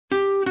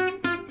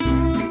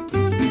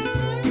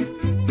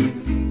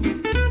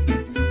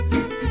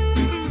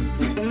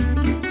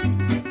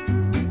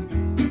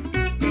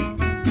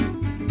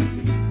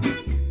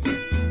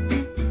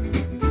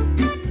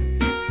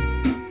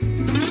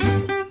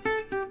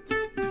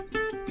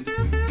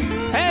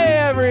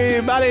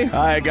everybody.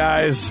 Hi,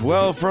 guys.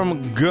 Well,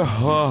 from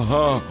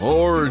gorgeous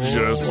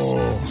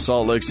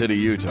Salt Lake City,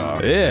 Utah,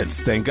 It's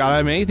Thank God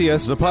I'm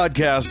Atheist. the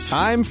podcast.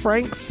 I'm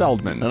Frank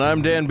Feldman. And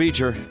I'm Dan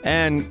Beecher.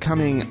 And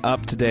coming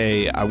up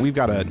today, we've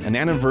got an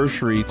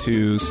anniversary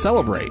to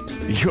celebrate.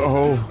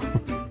 Yo,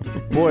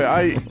 boy,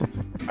 I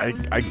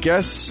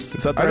guess...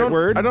 Is that the right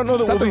word? I don't know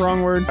that Is that we'll the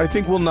wrong word? I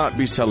think we'll not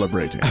be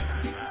celebrating.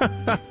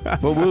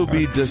 But we'll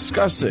be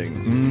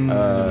discussing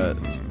a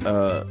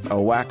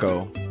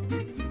wacko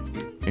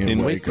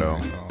in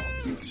Waco.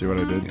 See what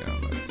I did?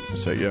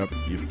 So, yep,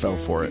 you fell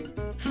for it.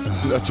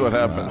 That's what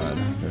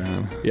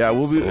happened. Yeah,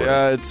 we'll be.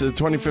 It's the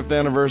 25th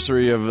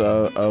anniversary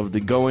of the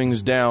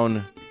goings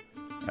down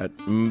at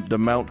the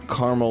Mount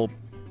Carmel.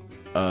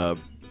 I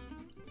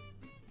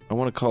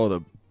want to call it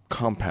a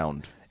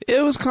compound.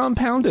 It was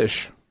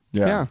compoundish.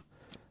 Yeah.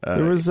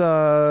 It was, it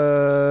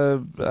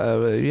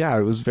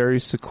was very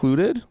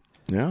secluded.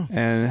 Yeah.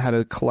 And it had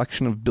a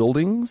collection of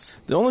buildings.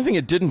 The only thing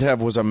it didn't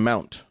have was a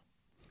mount.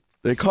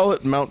 They call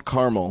it Mount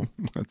Carmel.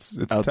 It's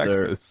out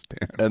Texas,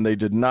 there, and they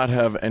did not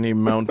have any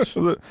mount.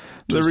 the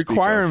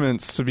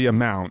requirements to be a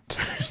mount.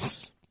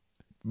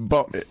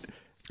 But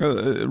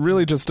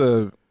really just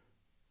a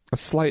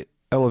slight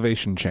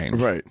elevation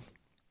change. Right.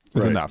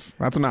 Is enough.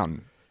 That's a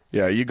mountain.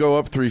 Yeah, you go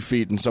up 3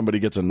 feet and somebody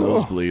gets a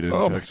nosebleed in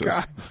Texas. My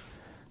God.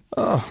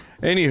 Oh.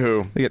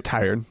 Anywho. They get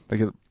tired. They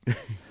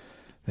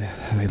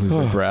lose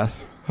their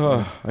breath.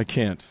 Oh, I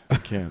can't.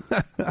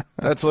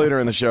 That's later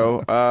in the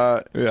show.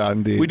 Yeah,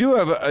 indeed. We do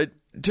have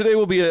today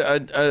will be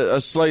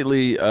a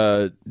slightly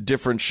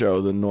different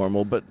show than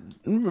normal, but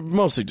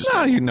mostly just...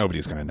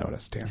 nobody's going to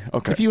notice, Dan.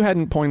 Okay. If you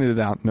hadn't pointed it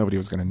out, nobody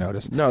was going to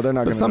notice. No, they're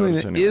not going to notice.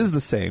 But something that is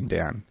the same,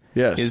 Dan,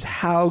 yes, is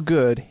how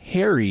good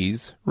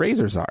Harry's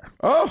razors are.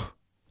 Oh!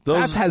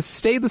 That has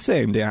stayed the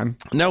same, Dan.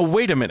 Now,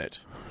 wait a minute.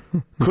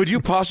 Could you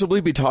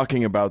possibly be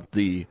talking about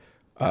the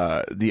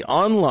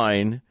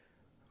online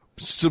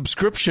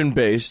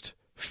subscription-based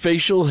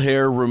facial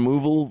hair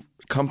removal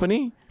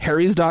company?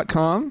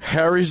 Harrys.com?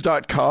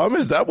 Harrys.com?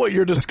 Is that what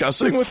you're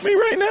discussing with me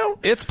right now?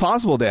 It's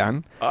possible,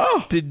 Dan.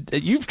 Oh.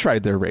 You've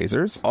tried their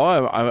razors.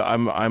 Oh,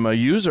 I'm a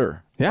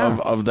user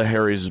of the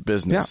Harry's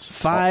business. Yeah.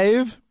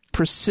 5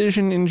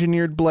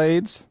 precision-engineered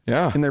blades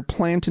in their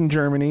plant in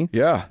Germany.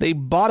 Yeah. They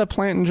bought a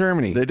plant in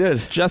Germany. They did.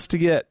 Just to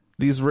get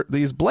these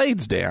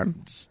blades,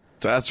 Dan.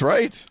 That's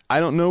right. I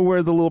don't know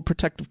where the little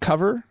protective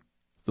cover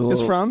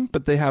is from,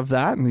 but they have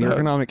that and the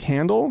ergonomic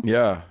handle.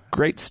 Yeah.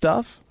 Great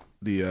stuff.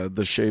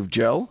 The shave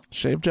gel.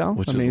 Shave gel.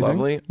 Which amazing. is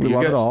lovely. We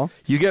love it all.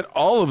 You get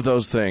all of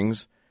those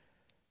things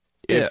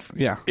if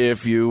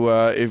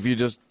you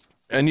just...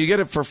 And you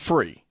get it for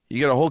free. You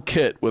get a whole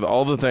kit with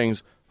all the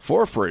things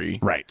for free.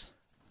 Right.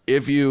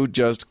 If you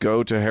just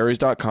go to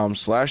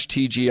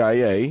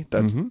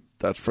harrys.com/TGIA,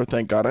 that's for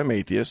Thank God I'm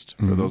Atheist,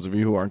 for those of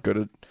you who aren't good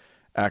at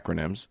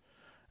acronyms.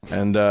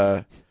 And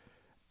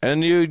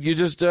you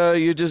just to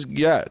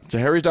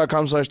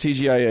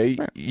harrys.com/TGIA,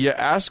 right. You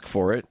ask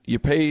for it, you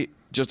pay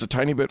just a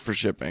tiny bit for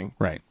shipping.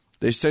 Right.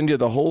 They send you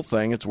the whole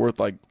thing. It's worth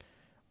like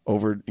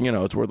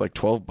it's worth like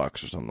 $12 or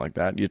something like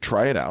that. You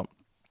try it out.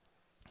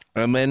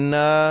 And then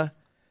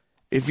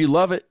if you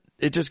love it,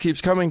 it just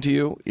keeps coming to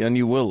you, and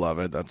you will love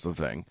it. That's the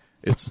thing.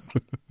 It's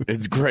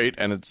great,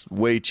 and it's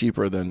way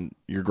cheaper than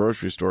your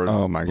grocery store.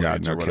 Oh my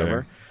God! No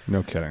kidding.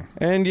 No kidding.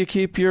 And you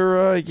keep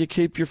your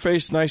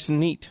face nice and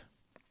neat,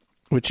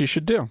 which you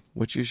should do.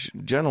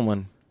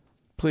 Gentlemen,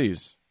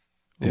 please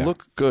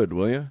look good,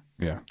 will you?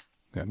 Yeah.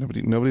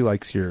 Nobody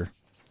likes your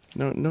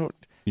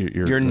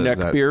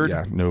neck beard.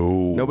 Yeah.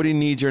 No. Nobody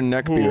needs your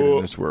neck beard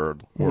in this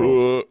world.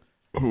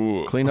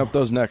 Clean up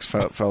those necks,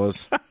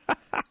 fellas,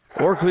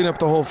 or clean up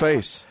the whole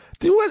face.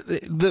 Do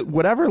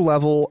whatever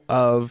level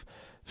of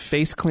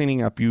face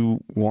cleaning up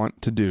you want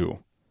to do.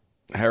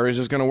 Harry's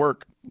is going to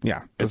work.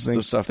 Yeah. It's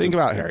the stuff. Think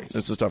about Harry's.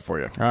 It's the stuff for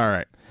you. All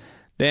right.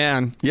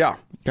 Dan. Yeah.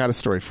 Got a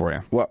story for you.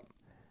 What?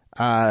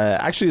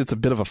 Actually, it's a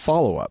bit of a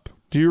follow-up.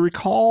 Do you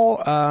recall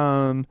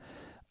a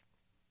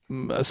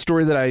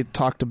story that I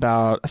talked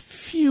about a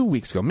few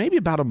weeks ago, maybe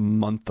about a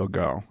month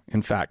ago,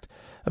 in fact,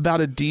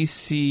 about a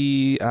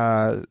D.C.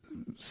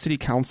 city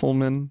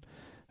councilman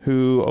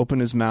who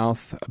opened his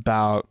mouth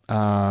about...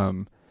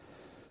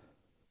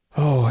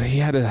 he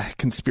had a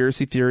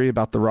conspiracy theory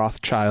about the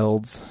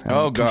Rothschilds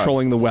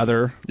controlling the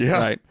weather.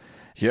 Yeah. Right.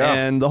 Yeah.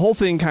 And the whole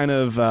thing kind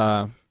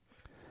of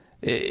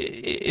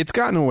it's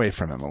gotten away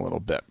from him a little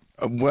bit.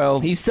 Well,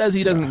 he says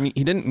he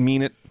didn't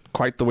mean it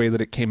quite the way that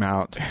it came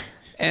out.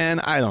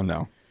 And I don't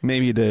know.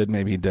 Maybe he did,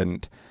 maybe he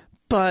didn't.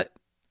 But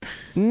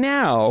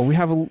now we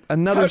have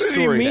another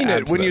story. How did he mean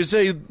it when this. you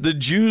say the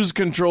Jews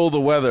control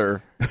the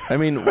weather? I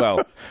mean,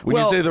 when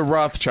you say the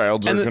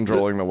Rothschilds are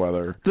controlling the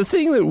weather. The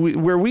thing that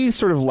where we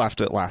sort of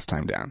left it last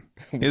time, Dan,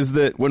 is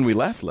that when we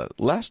last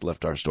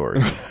left our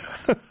story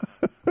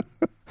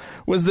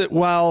was that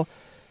while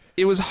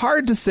it was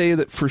hard to say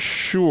that for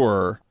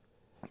sure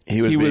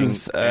he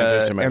was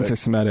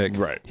anti-Semitic,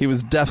 right? He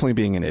was definitely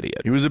being an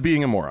idiot. He was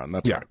being a moron.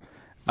 That's right.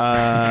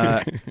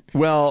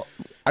 Well,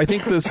 I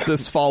think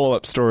this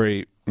follow-up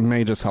story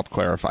may just help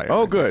clarify everything.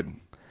 Oh, good.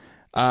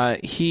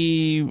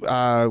 He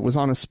was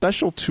on a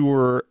special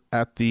tour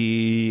at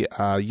the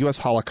U.S.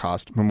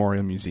 Holocaust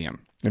Memorial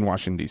Museum in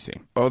Washington, D.C.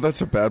 Oh,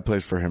 that's a bad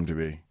place for him to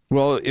be.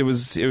 Well, it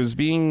was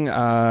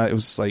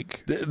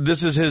like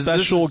This is his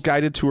special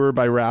guided tour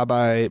by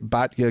Rabbi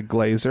Batya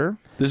Glazer.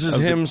 This is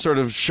him sort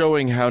of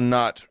showing how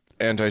not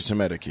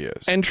anti-Semitic he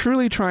is. And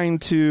truly trying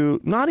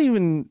to, not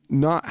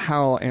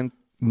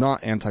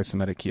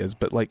anti-Semitic he is,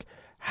 but like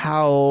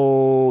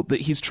how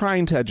that he's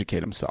trying to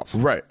educate himself.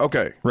 Right.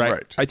 Okay.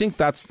 Right. I think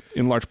that's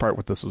in large part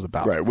what this was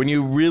about. Right. When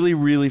you really,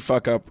 really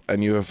fuck up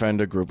and you offend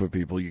a group of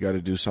people, you got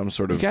to do some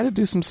sort of You got to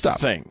do some stuff.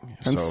 thing.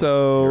 And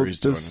so here he's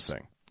doing the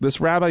thing.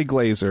 This Rabbi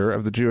Glazer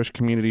of the Jewish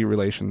Community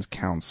Relations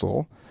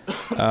Council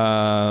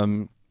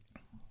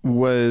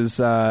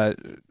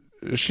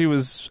she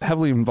was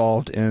heavily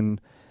involved in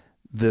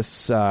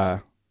this,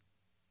 in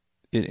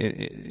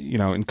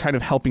kind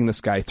of helping this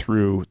guy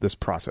through this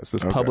process,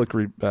 this public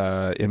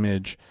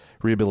image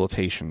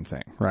rehabilitation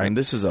thing, right? And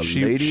this is a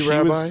lady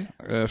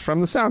rabbi?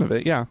 From the sound of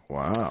it, yeah.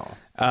 Wow.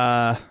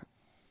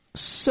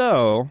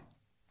 So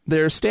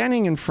they're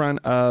standing in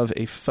front of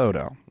a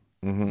photo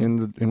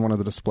in one of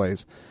the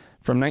displays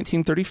from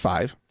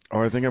 1935.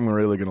 Oh, I think I'm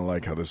really going to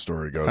like how this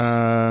story goes.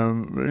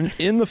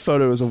 In the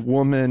photo is a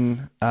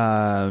woman,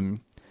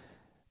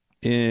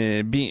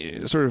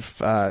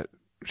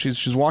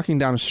 she's walking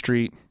down a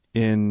street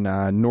in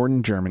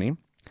northern Germany.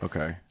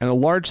 Okay. And a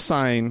large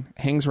sign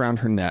hangs around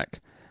her neck,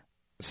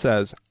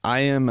 says, "I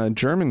am a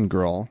German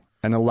girl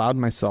and allowed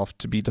myself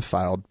to be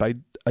defiled by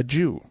a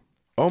Jew."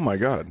 Oh my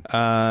God.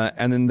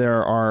 And then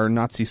there are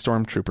Nazi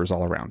stormtroopers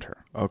all around her.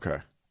 Okay.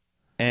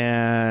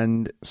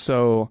 And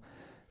so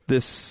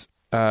this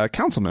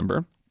council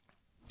member,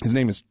 his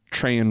name is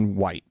Trayan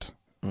White.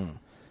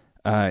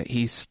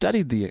 He's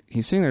sitting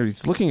there,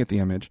 he's looking at the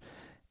image,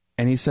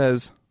 and he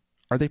says,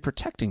 "Are they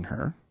protecting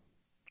her?"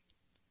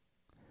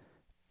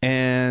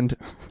 And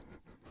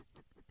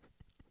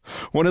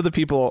one of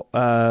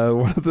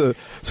the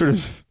sort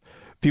of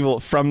people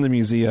from the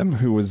museum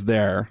who was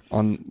there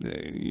on,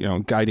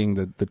 guiding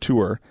the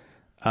tour,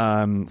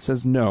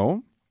 says,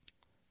 "No,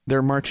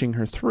 they're marching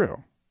her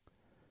through."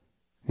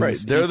 Right.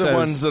 They're the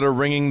ones that are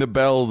ringing the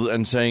bell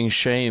and saying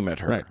shame at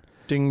her. Right.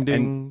 Ding,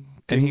 ding.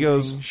 And he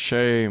goes,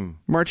 shame.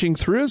 "Marching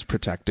through is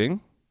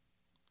protecting."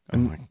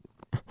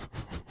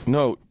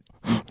 No.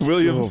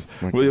 Williams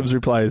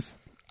replies,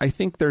 "I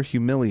think they're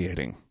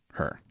humiliating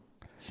her."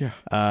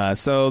 Yeah.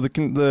 So the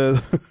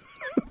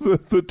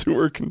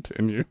tour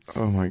continues.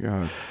 Oh my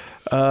God.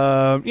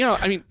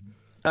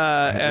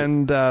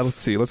 Let's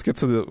see. Let's get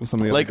to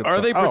some of the like, other good are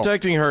stuff. they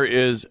protecting her?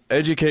 Is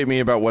educate me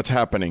about what's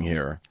happening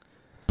here.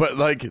 But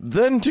like,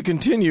 then to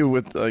continue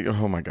with like,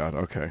 oh my God.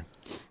 Okay.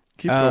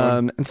 Keep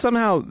going. And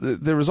somehow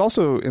there was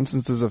also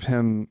instances of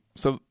him.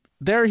 So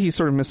there he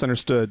sort of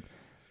misunderstood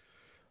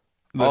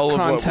the All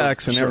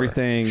context and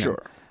everything. Sure.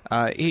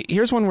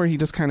 Here's one where he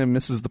just kind of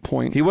misses the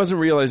point. He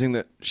wasn't realizing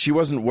that she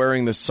wasn't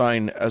wearing the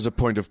sign as a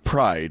point of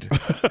pride,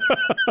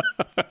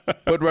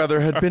 but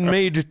rather had been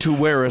made to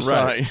wear a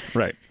sign.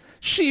 Right.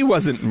 She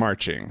wasn't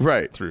marching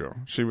through.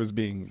 She was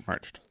being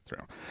marched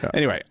through. Yeah.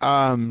 Anyway,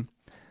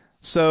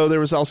 so there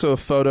was also a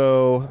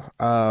photo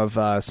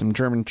of some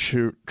German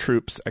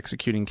troops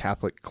executing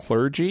Catholic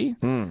clergy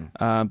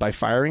by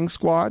firing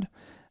squad.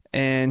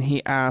 And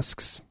he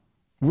asks,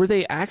 were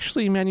they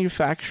actually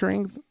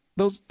manufacturing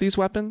these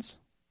weapons?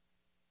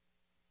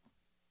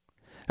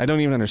 I don't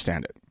even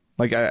understand it.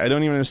 Like, I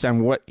don't even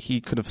understand what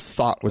he could have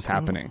thought was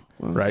happening,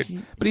 right?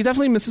 But he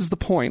definitely misses the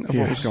point of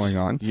what was going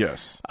on.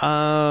 Yes.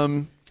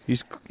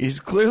 He's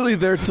clearly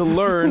there to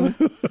learn,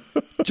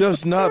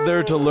 just not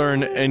there to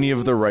learn any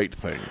of the right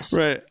things.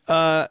 Right.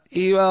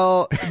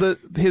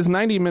 His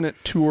 90-minute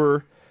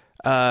tour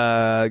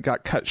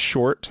got cut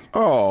short.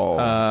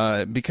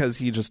 Because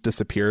he just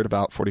disappeared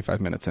about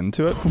 45 minutes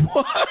into it.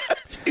 What?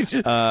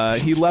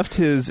 He left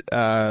his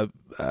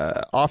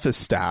office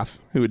staff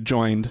who had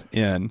joined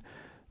in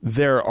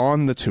there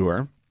on the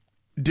tour.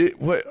 Did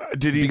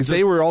he? Because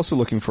they were also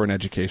looking for an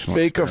educational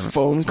fake a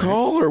phone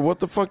call, or what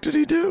the fuck did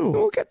he do?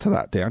 We'll get to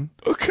that, Dan.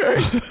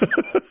 Okay.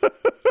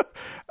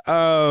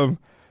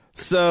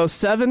 So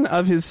 7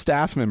 of his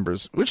staff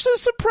members, which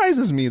just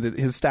surprises me that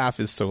his staff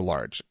is so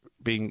large,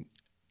 being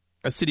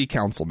a city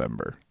council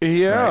member.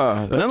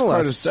 Yeah, right? But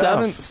nonetheless,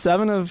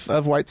 seven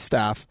of White's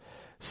staff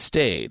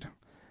stayed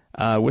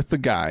with the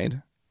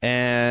guide,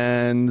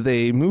 and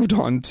they moved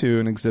on to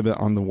an exhibit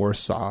on the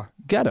Warsaw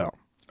Ghetto.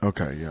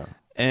 Okay, yeah.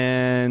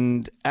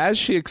 And as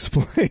she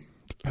explained,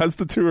 as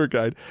the tour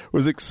guide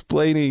was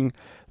explaining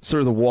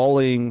sort of the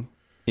walling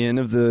in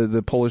of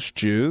the Polish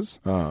Jews,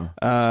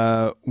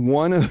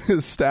 one of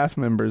his staff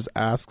members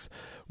asks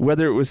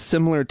whether it was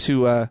similar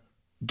to a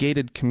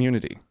gated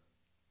community.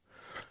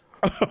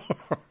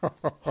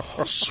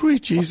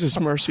 Sweet Jesus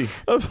mercy.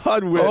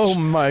 Upon which, oh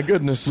my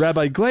goodness,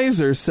 Rabbi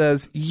Glazer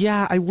says,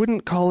 "Yeah, I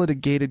wouldn't call it a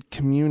gated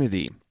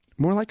community.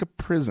 More like a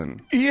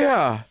prison."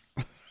 Yeah.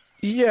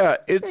 Yeah,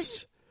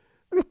 it's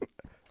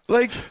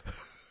like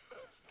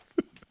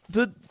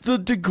the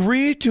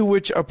degree to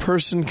which a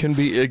person can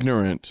be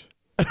ignorant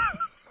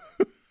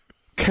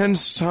can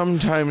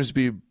sometimes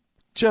be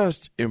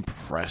just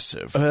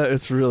impressive.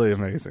 It's really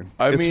amazing.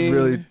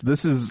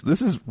 This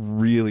is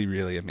really,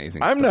 really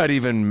amazing. I'm not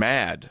even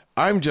mad.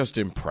 I'm just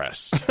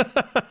impressed.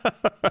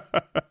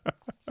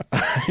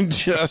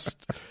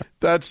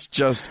 That's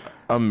just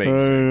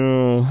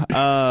amazing.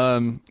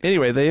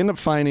 Anyway, they end up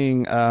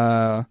finding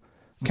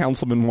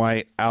Councilman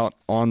White out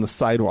on the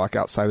sidewalk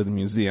outside of the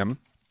museum.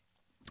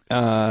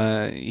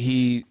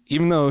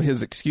 Even though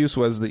his excuse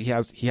was that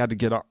he had to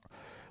get up,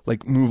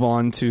 move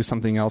on to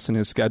something else in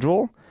his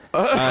schedule.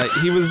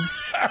 He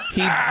was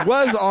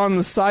on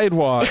the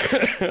sidewalk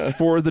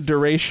for the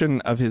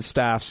duration of his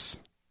staff's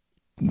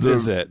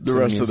visit. The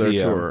rest of their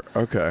tour.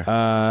 Okay.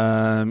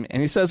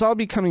 And he says, I'll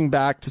be coming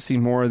back to see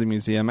more of the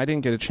museum. I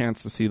didn't get a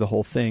chance to see the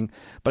whole thing,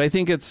 but I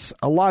think it's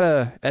a lot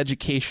of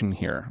education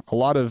here, a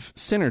lot of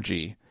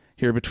synergy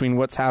here between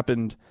what's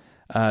happened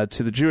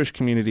to the Jewish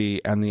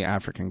community and the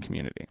African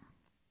community.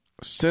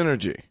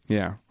 Synergy.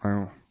 Yeah.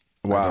 Wow.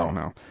 I don't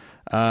know.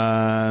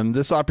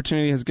 This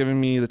opportunity has given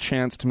me the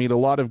chance to meet a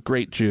lot of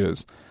great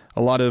Jews,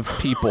 a lot of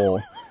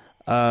people,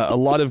 a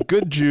lot of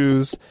good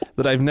Jews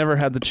that I've never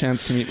had the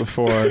chance to meet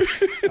before.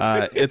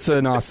 It's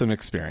an awesome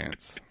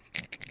experience,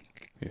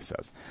 he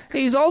says.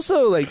 He's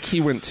also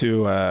he went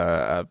to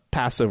a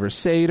Passover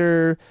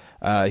Seder.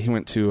 He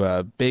went to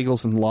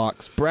Bagels and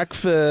Lox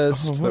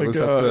breakfast that was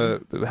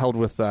held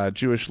with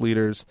Jewish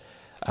leaders.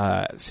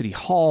 City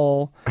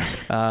Hall,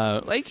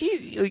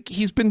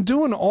 he's been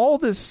doing all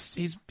this.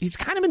 He's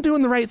kind of been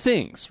doing the right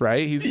things,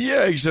 right?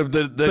 Except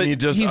that then he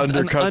just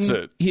undercuts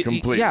it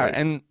completely. Yeah,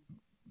 and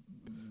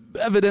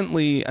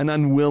evidently an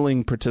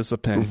unwilling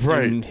participant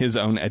in his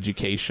own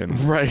education,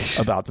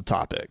 about the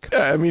topic.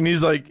 Yeah, I mean,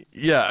 he's like,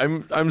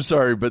 I'm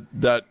sorry, but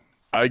that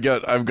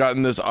I've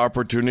gotten this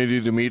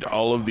opportunity to meet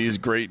all of these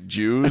great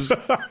Jews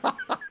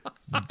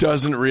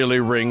doesn't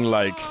really ring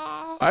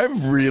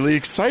I'm really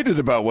excited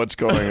about what's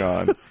going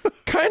on.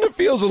 Kind of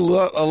feels a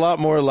lot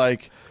more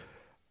like,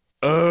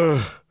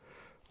 well,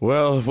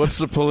 what's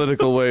the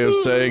political way of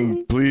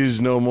saying, please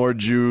no more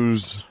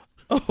Jews?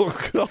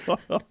 Oh, God.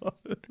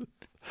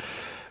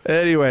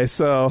 Anyway,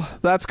 so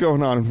that's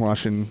going on in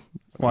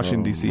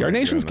Washington, D.C., our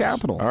nation's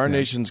capital. Our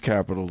nation's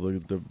capital,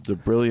 the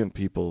brilliant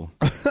people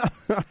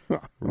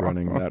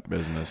running that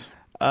business.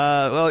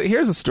 Well,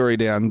 here's a story,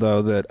 Dan,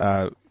 though,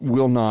 that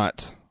will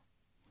not...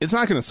 It's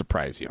not going to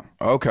surprise you.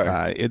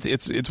 Okay.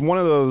 It's one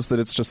of those that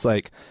it's just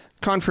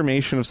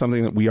confirmation of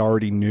something that we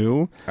already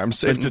knew. I'm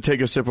safe to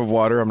take a sip of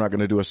water. I'm not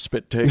going to do a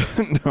spit take.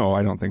 No,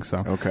 I don't think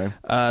so. Okay.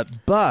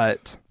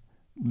 But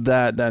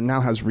that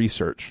now has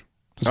research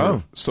to sort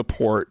of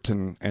support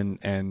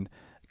and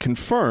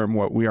confirm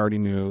what we already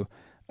knew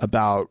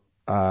about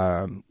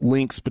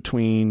links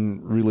between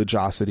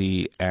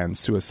religiosity and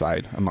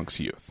suicide amongst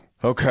youth.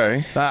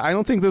 Okay. I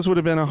don't think this would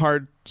have been a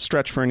hard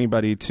stretch for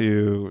anybody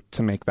to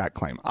make that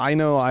claim. I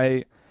know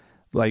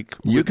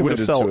you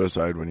committed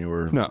suicide when you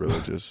were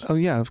religious. Oh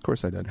yeah, of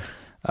course I did.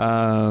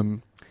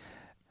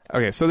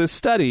 Okay, so this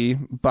study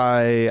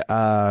that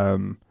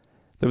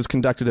was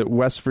conducted at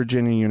West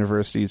Virginia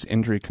University's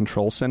Injury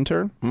Control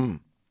Center.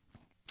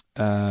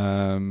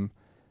 I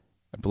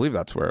believe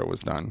that's where it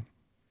was done.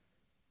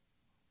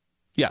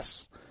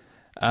 Yes.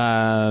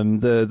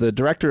 The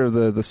director of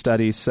the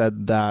study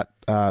said that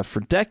for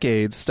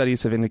decades,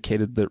 studies have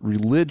indicated that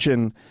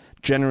religion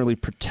generally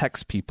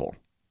protects people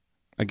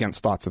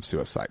against thoughts of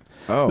suicide.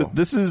 Oh.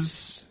 This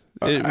is...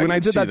 when I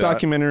did that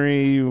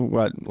documentary,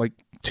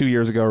 2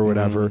 years ago or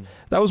whatever,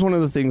 that was one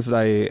of the things that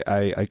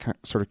I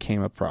sort of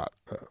came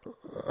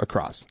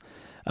across.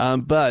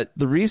 But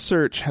the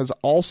research has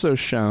also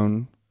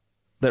shown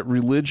that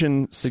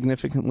religion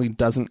significantly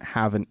doesn't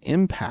have an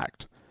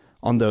impact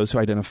on those who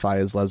identify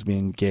as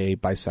lesbian, gay,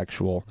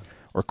 bisexual,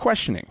 or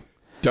questioning.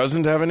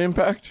 Doesn't have an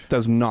impact?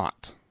 Does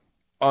not.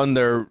 On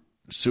their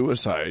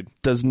suicide.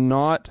 Does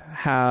not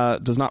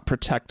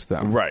protect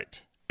them.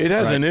 Right. It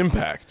has an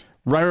impact.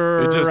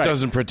 Right. It just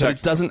doesn't protect. But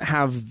it doesn't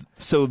have...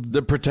 So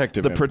the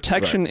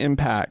protection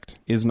impact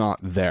is not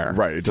there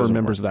for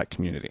members of that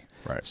community.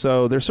 Right.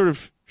 So they're sort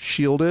of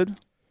shielded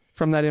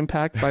from that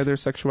impact by their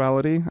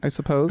sexuality, I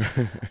suppose.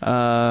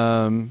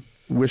 I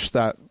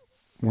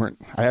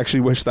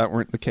actually wish that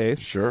weren't the case.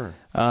 Sure.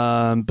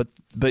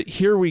 But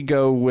here we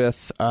go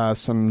with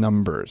some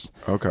numbers.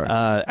 Okay.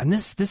 And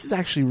this is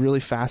actually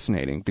really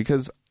fascinating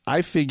because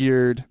I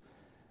figured...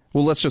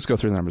 Well, let's just go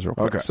through the numbers real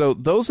quick. Okay. So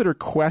those that are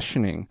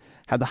questioning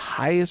had the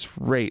highest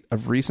rate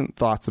of recent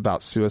thoughts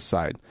about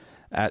suicide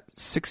at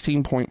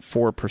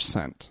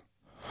 16.4%.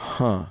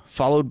 Huh.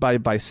 Followed by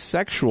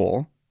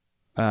bisexual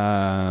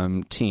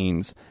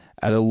teens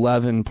at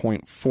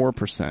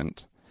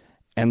 11.4%.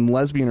 And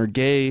lesbian or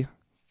gay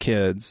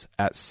kids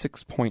at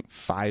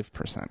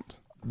 6.5%.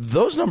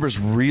 Those numbers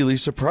really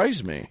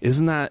surprise me.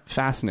 Isn't that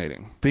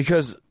fascinating?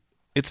 Because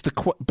it's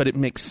but it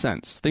makes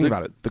sense. Think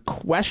about it. The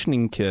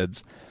questioning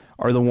kids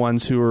are the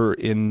ones who are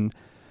in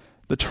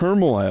the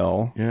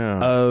turmoil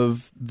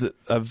of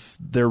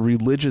their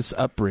religious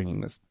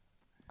upbringing,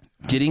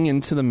 getting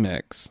into the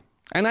mix.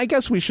 And I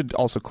guess we should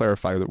also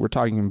clarify that we're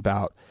talking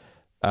about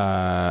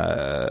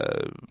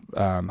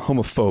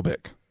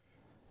homophobic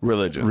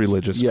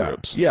religious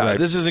groups. Yeah, right?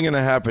 this isn't going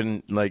to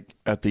happen like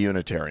at the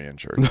Unitarian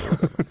Church.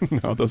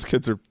 No, those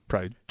kids are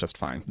probably just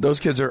fine. Those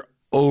kids are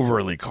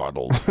overly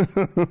coddled.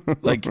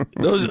 Like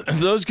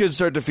those kids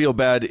start to feel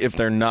bad if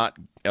they're not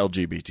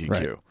LGBTQ.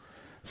 Right.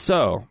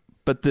 So,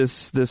 but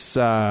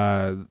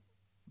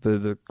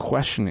the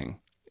questioning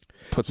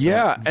puts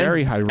them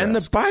very high risk. And the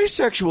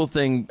bisexual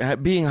thing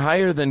being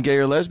higher than gay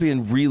or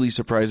lesbian really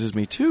surprises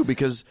me too,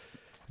 because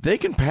they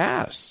can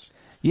pass.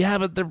 Yeah,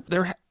 but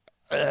they're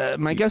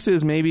my guess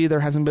is maybe there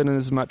hasn't been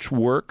as much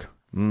work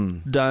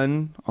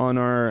done on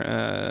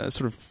our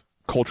sort of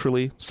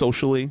culturally,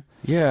 socially,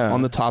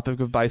 on the topic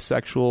of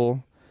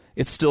bisexual.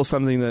 It's still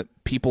something that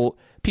people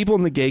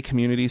in the gay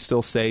community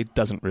still say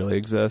doesn't really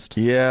exist.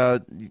 Yeah,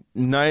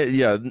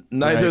 neither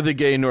Right. the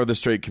gay nor the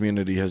straight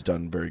community has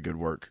done very good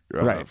work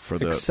for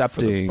the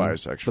accepting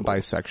bisexual. the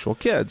bisexual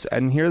kids,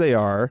 and here they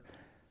are,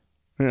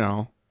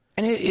 and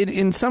it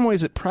in some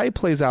ways it probably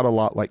plays out a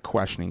lot like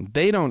questioning.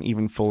 They don't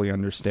even fully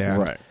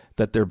understand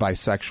that they're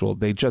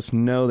bisexual. They just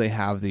know they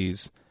have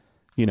these,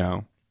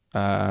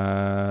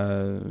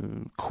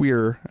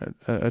 queer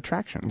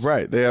attractions.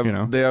 Right. They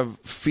have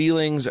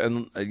feelings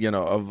and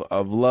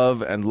of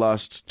love and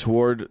lust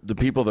toward the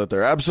people that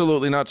they're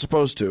absolutely not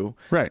supposed to.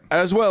 Right.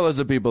 As well as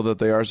the people that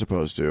they are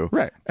supposed to.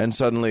 Right. And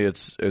suddenly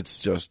it's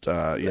just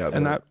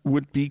and that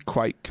would be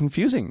quite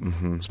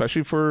confusing,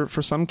 especially for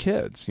some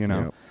kids,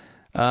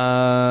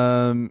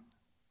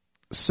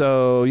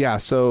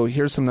 So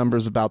here's some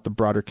numbers about the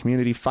broader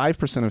community.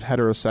 5% of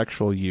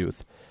heterosexual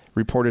youth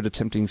reported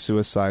attempting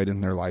suicide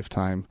in their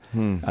lifetime,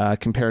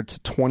 compared to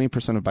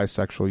 20% of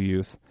bisexual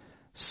youth,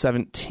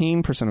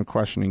 17% of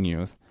questioning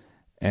youth,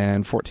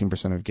 and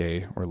 14% of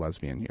gay or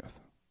lesbian youth.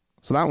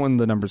 So that one,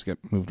 the numbers get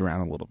moved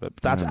around a little bit.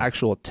 But that's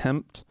actual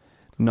attempt,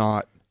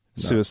 not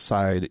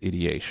suicide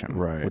ideation,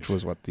 which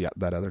was what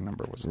that other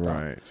number was about.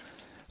 Right.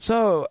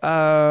 So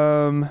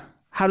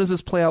how does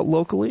this play out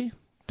locally,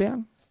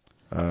 Dan?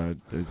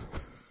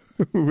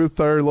 With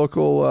our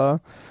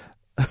local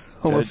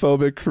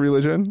homophobic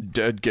religion?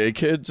 Dead gay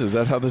kids? Is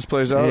that how this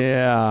plays out?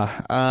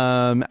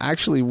 Yeah.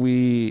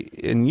 Actually,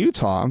 in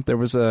Utah, there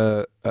was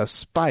a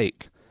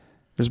spike.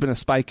 There's been a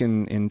spike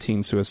in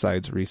teen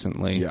suicides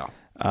recently. Yeah.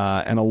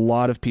 And a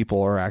lot of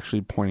people are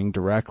actually pointing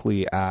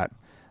directly at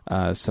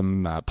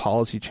some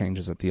policy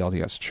changes at the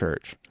LDS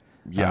Church.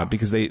 Yeah.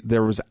 Because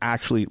there was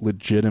actually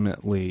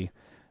legitimately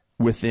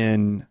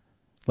within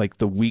like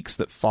the weeks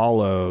that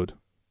followed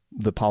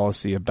the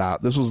policy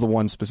about, this was the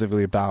one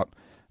specifically about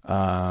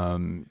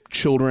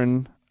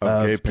children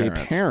of gay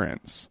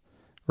parents,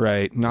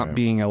 right? Not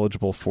being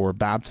eligible for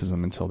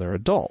baptism until they're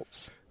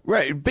adults.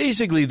 Right.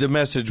 Basically, the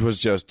message was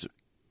just,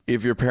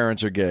 if your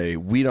parents are gay,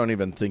 we don't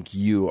even think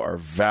you are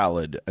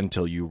valid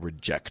until you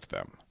reject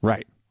them.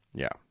 Right.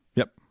 Yeah.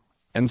 Yep.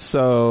 And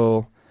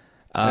so...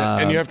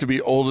 and you have to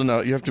be old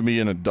enough, you have to be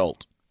an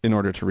adult. In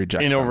order to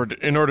reject in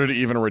order to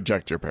even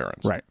reject your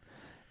parents. Right.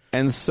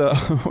 And so,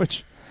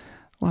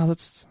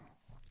 that's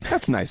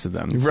nice of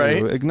them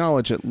to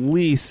acknowledge at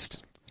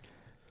least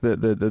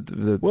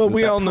the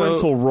we all know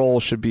parental role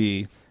should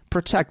be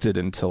protected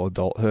until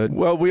adulthood.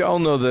 Well, we all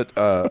know that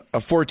a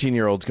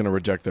 14-year-old's going to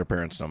reject their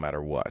parents no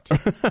matter what.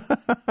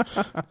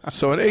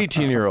 So an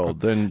 18-year-old,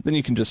 then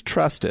you can just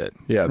trust it.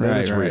 Yeah, then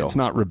it's real. It's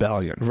not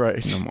rebellion.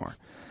 Right. No more.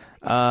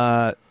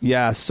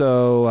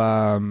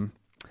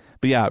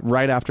 But yeah,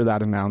 right after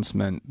that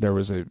announcement, there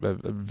was a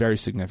very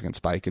significant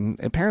spike, and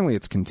apparently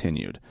it's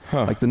continued.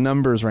 Like the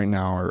numbers right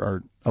now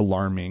are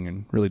alarming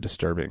and really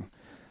disturbing.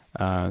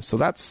 So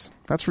that's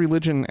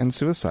religion and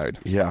suicide.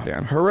 Yeah.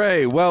 Dan.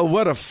 Hooray. Well,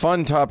 what a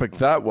fun topic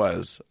that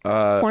was.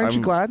 Aren't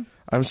you glad?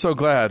 I'm so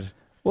glad.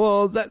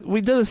 Well, we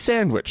did a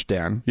sandwich,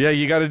 Dan. Yeah,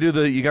 you got to do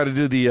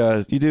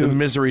the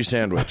misery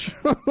sandwich.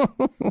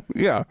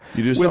 Yeah.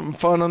 You do something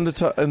fun on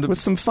the with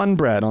some fun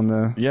bread on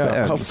the the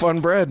ends. Fun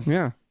bread.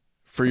 Yeah.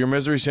 For your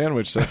misery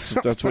sandwich,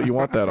 that's what you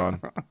want that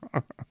on.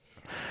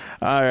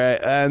 All right,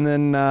 and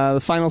then the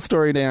final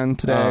story, Dan,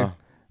 today.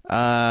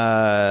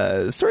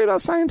 A story about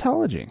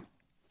Scientology.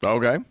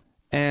 Okay.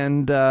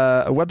 And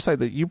a website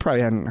that you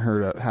probably haven't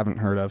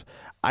heard of.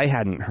 I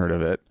hadn't heard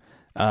of it.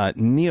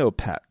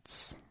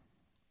 Neopets.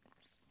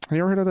 Have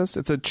you ever heard of this?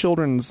 It's a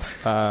children's...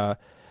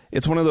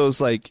 it's one of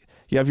those, like,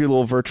 you have your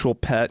little virtual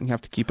pet and you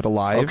have to keep it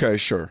alive. Okay,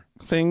 sure.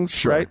 Things,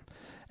 sure. Right?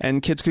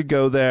 And kids could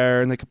go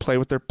there and they could play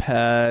with their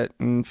pet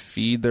and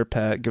feed their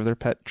pet, give their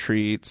pet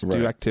treats,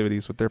 do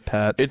activities with their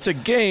pets. It's a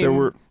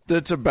game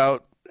that's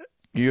about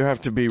you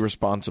have to be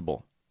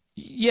responsible.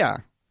 Yeah.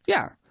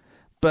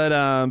 But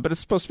it's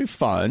supposed to be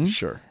fun.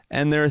 Sure.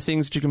 And there are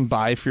things that you can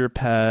buy for your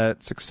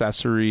pets,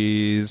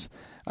 accessories.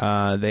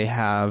 They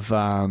have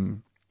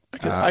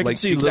I can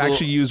see you can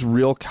actually use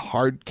real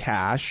hard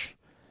cash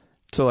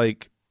to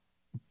like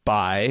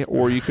buy,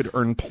 or you could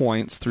earn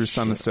points through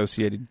some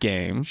associated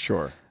game.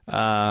 Sure.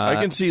 I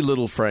can see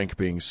little Frank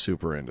being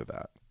super into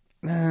that.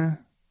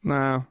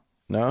 No.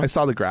 I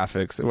saw the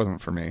graphics. It wasn't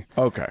for me.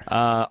 Okay.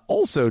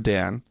 Also,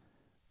 Dan,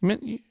 do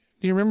you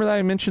remember that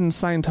I mentioned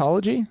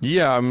Scientology?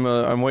 Yeah,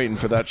 I'm waiting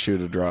for that shoe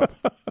to drop.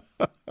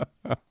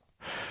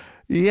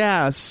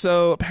 Yeah,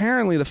 so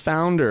apparently the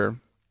founder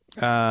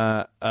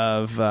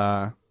of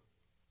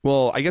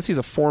well, I guess he's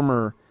a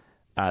former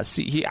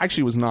he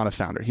actually was not a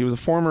founder. He was a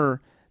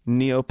former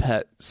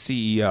Neopet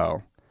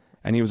CEO,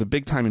 and he was a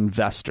big-time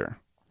investor.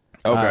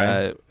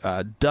 Okay.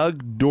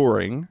 Doug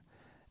Doring,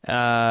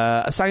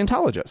 a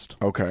Scientologist.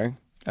 Okay.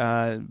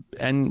 And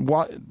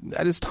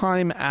during his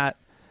time at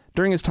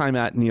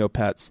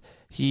Neopets,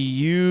 he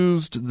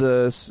used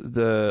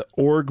the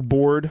org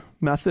board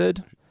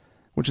method,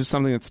 which is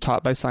something that's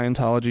taught by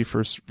Scientology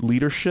for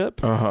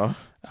leadership.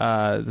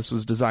 This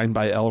was designed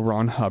by L.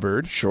 Ron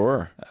Hubbard.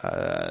 Sure.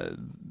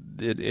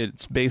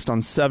 It's based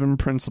on 7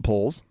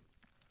 principles: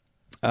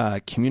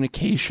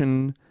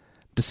 communication,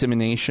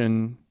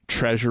 dissemination,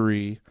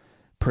 treasury,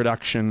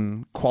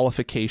 production,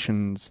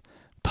 qualifications,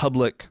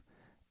 public,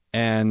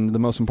 and the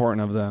most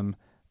important of them,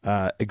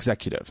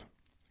 executive.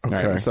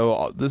 Okay. Right?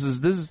 So this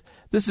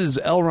is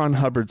L. Ron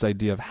Hubbard's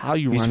idea of how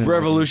you He's run an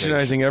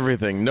revolutionizing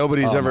everything.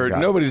 Nobody's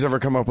ever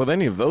come up with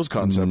any of those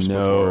concepts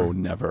No, before.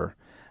 never.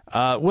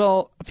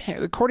 Well,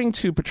 according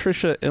to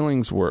Patricia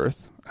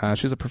Illingsworth,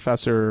 she's a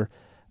professor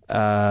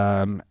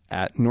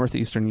at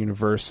Northeastern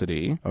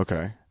University.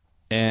 Okay.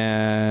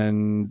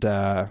 And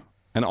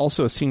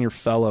also a senior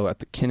fellow at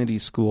the Kennedy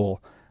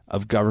School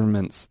of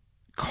Government's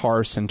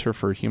Carr Center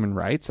for Human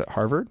Rights at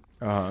Harvard.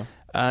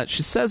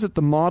 She says that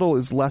the model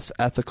is less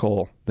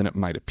ethical than it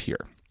might appear.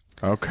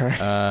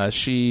 Okay.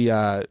 She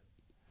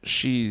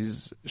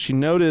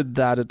noted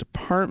that a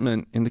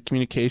department in the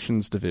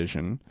communications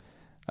division,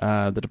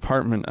 the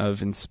Department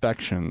of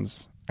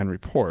Inspections and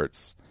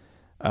Reports,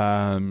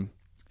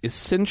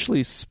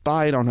 essentially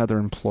spied on other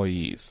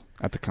employees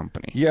at the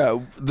company. Yeah,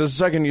 the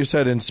second you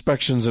said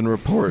inspections and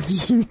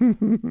reports,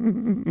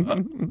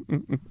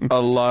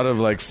 a lot of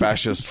like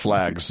fascist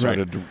flags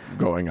started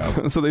going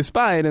up. So they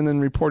spied and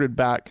then reported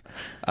back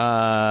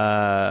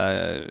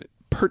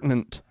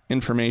pertinent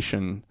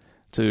information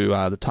to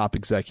the top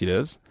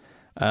executives.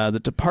 The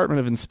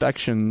Department of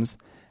Inspections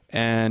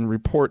and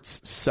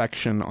Reports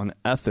section on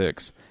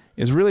ethics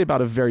is really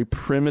about a very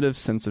primitive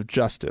sense of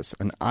justice,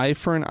 an eye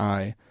for an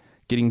eye,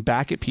 getting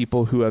back at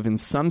people who have in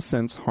some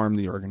sense harmed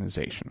the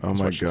organization. Oh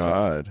my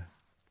God.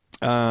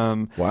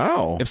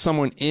 Wow. If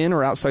someone in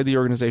or outside the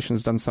organization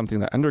has done something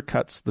that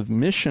undercuts the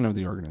mission of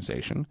the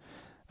organization,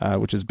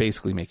 which is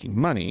basically making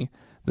money,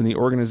 then the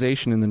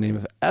organization in the name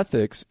of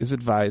ethics is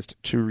advised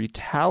to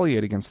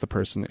retaliate against the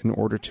person in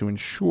order to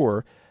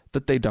ensure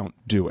that they don't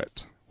do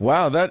it.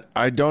 Wow, that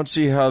I don't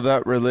see how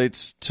that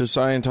relates to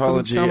Scientology.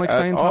 Doesn't sound like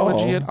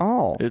Scientology at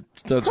all.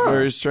 That's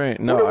very strange.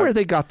 No, I wonder where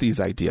they got these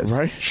ideas.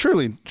 Right?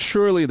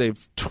 Surely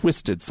they've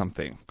twisted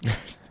something.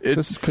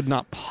 This could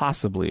not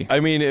possibly.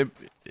 I mean,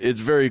 it's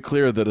very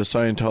clear that a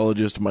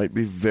Scientologist might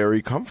be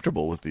very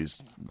comfortable with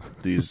these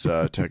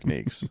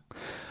techniques.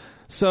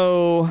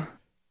 So,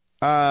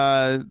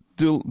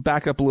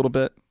 back up a little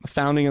bit.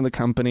 Founding of the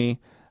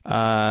company.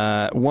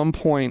 At one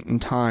point in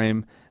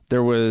time,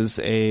 there was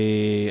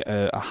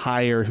a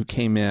hire who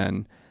came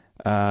in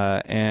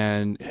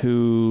and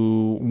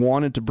who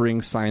wanted to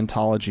bring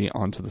Scientology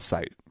onto the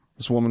site.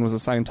 This woman was a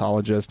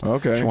Scientologist.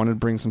 Okay. She wanted to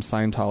bring some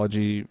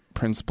Scientology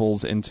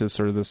principles into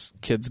sort of this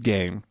kid's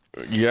game.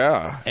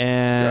 Yeah.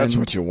 And that's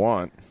what you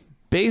want.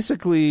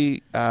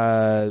 Basically,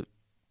 the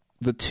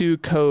 2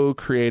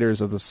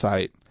 co-creators of the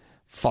site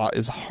fought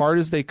as hard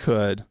as they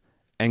could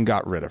and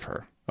got rid of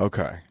her.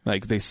 Okay.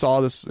 Like, they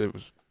saw this, it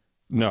was,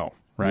 no,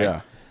 right?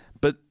 Yeah.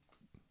 But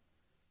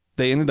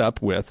they ended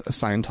up with a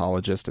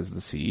Scientologist as the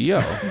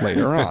CEO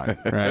later on,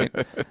 right?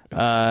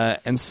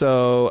 And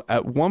so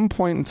at one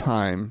point in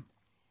time,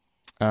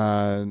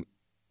 so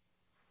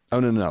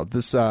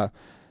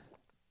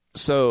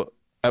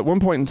at one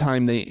point in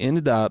time, they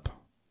ended up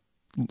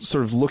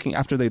sort of looking,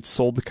 after they'd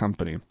sold the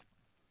company,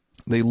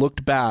 they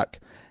looked back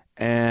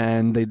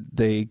and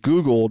they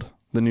Googled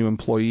the new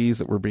employees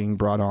that were being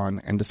brought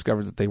on and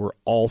discovered that they were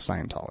all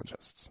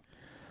Scientologists.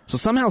 So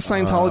somehow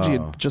Scientology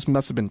had just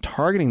must have been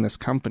targeting this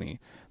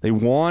company. They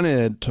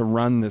wanted to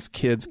run this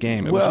kid's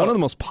game. It was one of the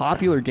most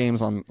popular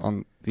games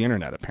on the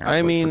internet, apparently.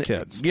 I mean, for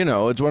kids. You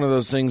know, it's one of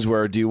those things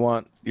where, do you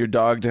want your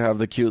dog to have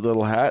the cute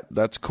little hat?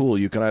 That's cool.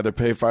 You can either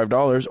pay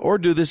 $5 or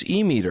do this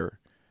e-meter,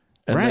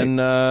 and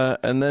right.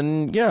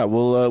 then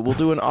we'll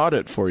do an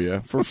audit for you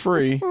for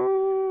free.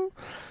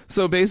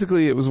 So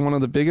basically, it was one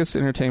of the biggest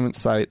entertainment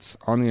sites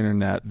on the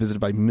internet, visited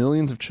by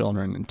millions of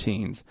children and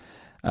teens.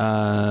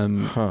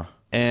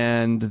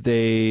 And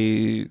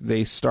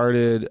they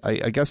started,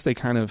 I guess they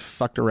kind of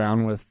fucked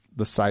around with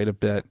the site a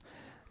bit.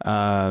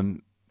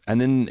 And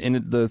then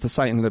the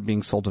site ended up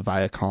being sold to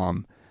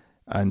Viacom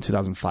in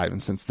 2005.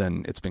 And since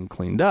then, it's been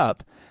cleaned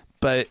up.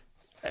 But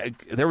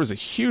there was a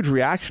huge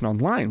reaction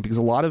online because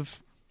a lot of,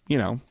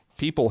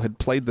 people had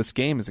played this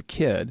game as a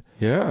kid.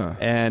 Yeah.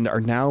 And are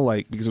now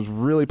because it was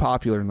really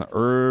popular in the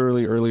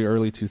early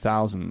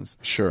 2000s.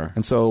 Sure.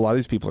 And so a lot of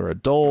these people are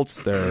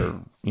adults. They're,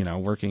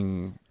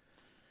 working...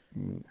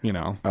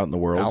 out in the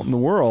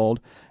world,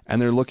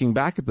 and they're looking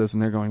back at this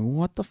and they're going,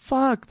 what the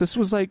fuck, this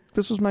was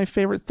my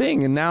favorite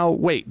thing, and now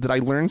wait, did I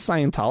learn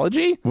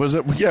Scientology? Was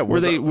it? Yeah.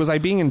 Was I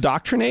being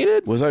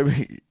indoctrinated? Was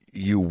I?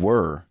 you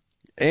were.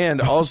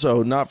 And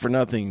also, not for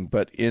nothing,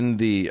 but in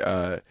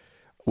the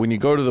when you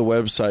go to the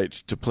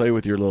website to play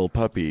with your little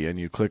puppy and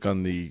you click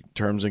on the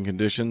terms and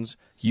conditions,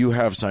 you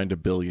have signed a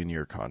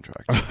billion-year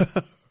contract.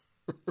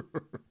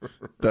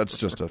 That's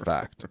just a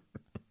fact.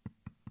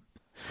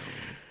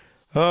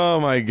 Oh,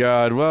 my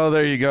God. Well,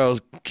 there you go.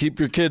 Keep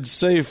your kids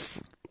safe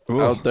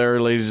out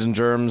there, ladies and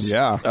germs.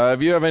 Yeah.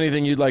 If you have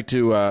anything you'd like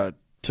to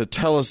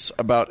tell us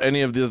about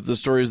any of the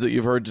stories that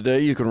you've heard today,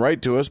 you can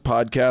write to us,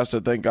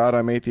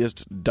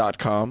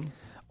 podcast@thankgodimatheist.com.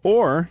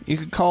 Or you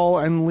could call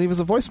and leave us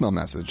a voicemail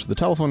message. The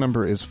telephone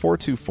number is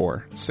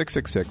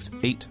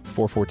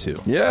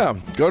 424-666-8442. Yeah.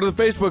 Go to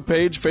the Facebook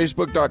page,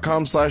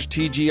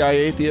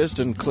 facebook.com/TGIAtheist,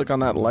 and click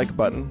on that like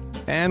button.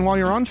 And while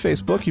you're on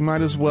Facebook, you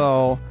might as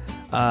well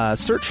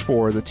search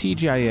for the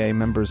TGIA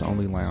Members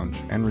Only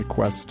Lounge and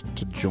request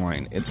to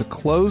join. It's a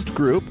closed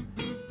group,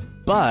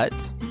 but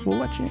we'll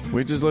let you in.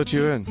 We just let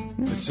you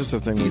in. It's just a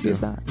thing we do. Easy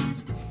as that.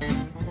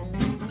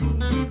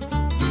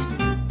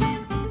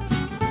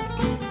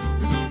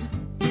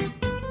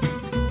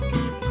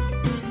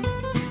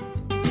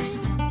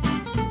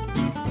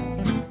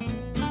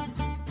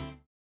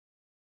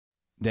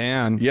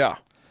 Dan. Yeah.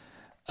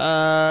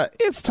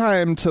 It's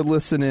time to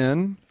listen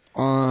in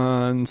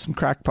on some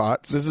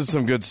crackpots. This is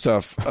some good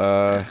stuff.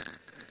 And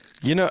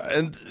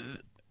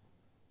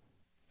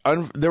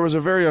there was a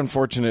very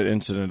unfortunate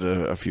incident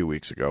a few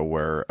weeks ago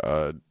where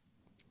a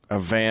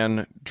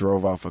van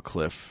drove off a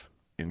cliff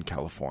in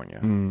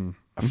California.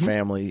 A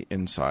family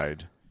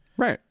inside.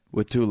 Right.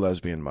 With two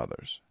lesbian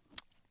mothers.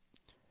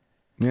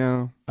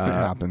 Yeah, it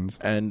happens.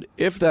 And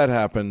if that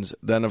happens,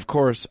 then of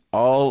course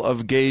all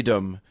of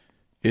gaydom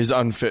is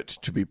unfit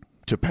to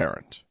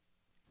parent.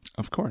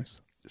 Of course.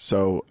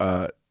 So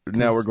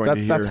now we're going to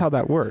hear... That's how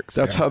that works.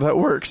 That's how that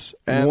works.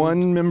 And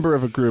one member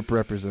of a group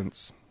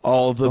represents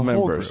all the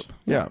members. whole group.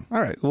 Yeah. All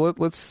right. Well,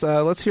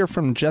 let's hear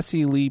from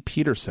Jesse Lee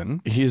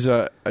Peterson. He's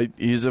a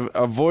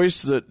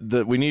voice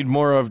that we need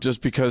more of,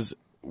 just because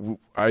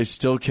I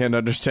still can't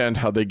understand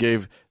how they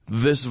gave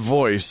this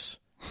voice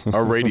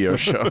a radio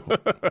show.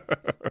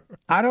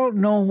 I don't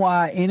know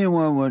why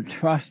anyone would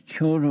trust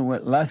children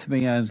with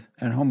lesbians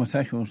and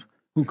homosexuals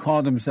who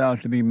call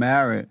themselves to be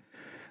married,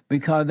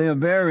 because they are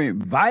very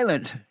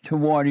violent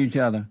toward each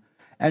other.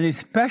 And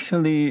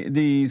especially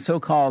the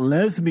so-called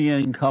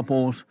lesbian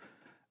couples.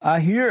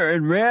 I hear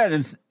and read,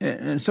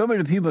 and so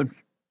many people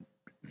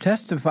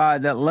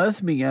testified that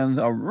lesbians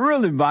are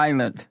really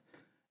violent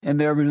in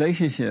their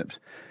relationships.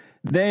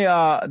 They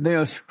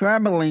are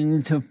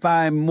scrambling to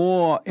find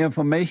more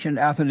information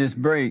after this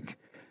break,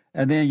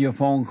 and then your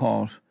phone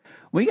calls.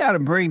 We got to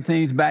bring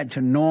things back to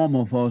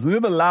normal, folks.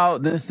 We've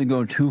allowed this to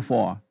go too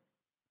far.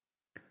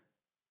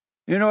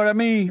 You know what I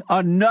mean?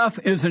 Enough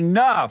is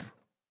enough.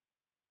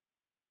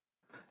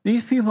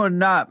 These people are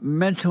not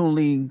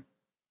mentally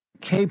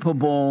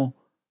capable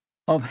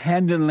of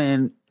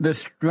handling the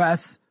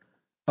stress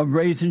of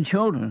raising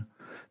children,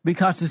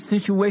 because the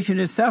situation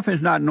itself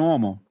is not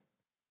normal.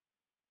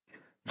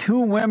 Two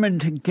women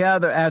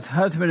together as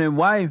husband and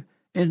wife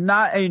is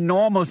not a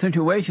normal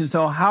situation.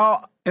 So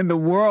how in the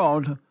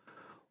world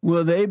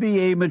will they be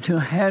able to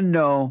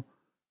handle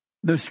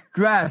the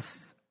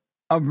stress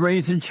of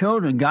raising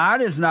children?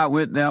 God is not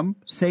with them.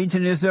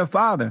 Satan is their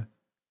father.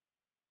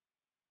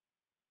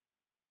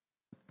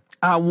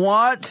 I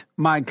want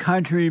my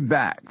country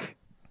back.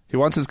 He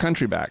wants his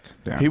country back.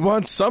 Yeah. He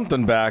wants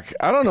something back.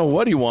 I don't know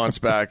what he wants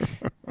back.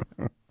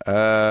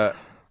 I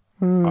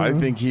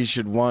think he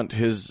should want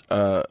his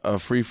a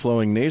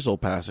free-flowing nasal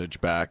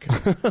passage back.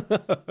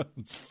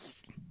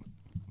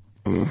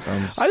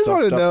 Sounds I just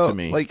want to know, to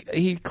me. like,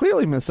 he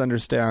clearly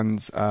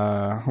misunderstands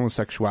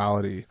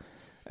homosexuality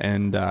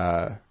and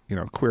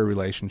queer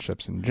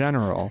relationships in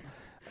general.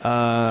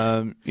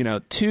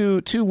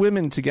 Two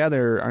women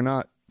together are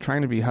not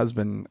trying to be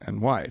husband and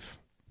wife.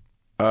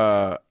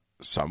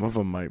 Some of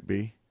them might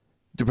be.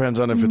 Depends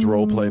on if it's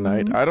role play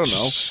night. I don't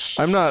know.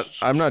 I'm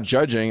not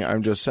judging.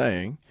 I'm just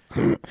saying.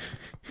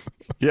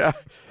 Yeah,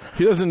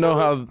 he doesn't know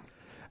how.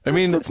 I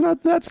mean, that's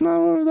not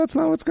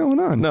what's going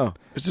on. No,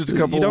 it's just a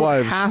couple you don't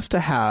wives. have to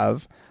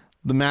have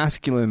the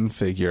masculine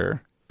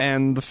figure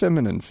and the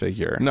feminine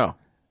figure. No,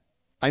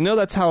 I know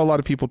that's how a lot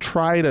of people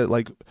try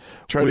to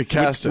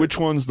cast it. Which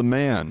one's the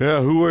man?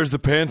 Yeah, who wears the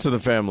pants of the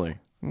family?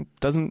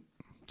 Doesn't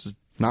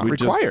not we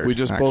required. We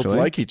just actually. both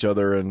like each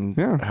other and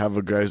Yeah. have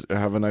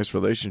a nice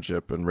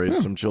relationship and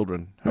raise some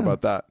children. How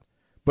about that?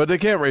 But they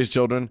can't raise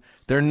children.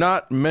 They're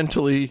not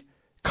mentally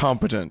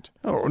competent.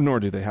 Oh, nor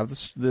do they have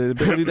the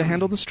ability to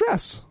handle the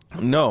stress.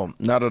 No,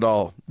 not at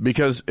all.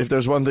 Because if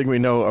there's one thing we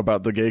know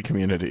about the gay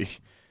community,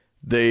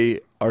 they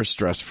are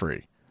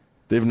stress-free.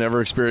 They've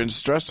never experienced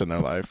stress in their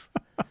life.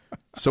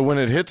 So when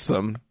it hits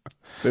them,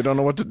 they don't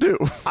know what to do.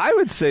 I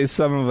would say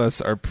some of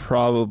us are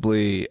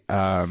probably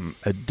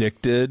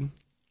addicted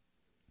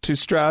to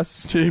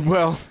stress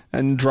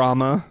and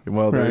drama.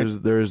 Well, right?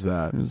 there is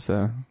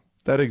that.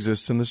 That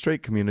exists in the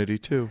straight community,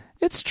 too.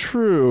 It's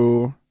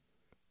true.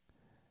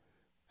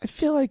 I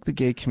feel like the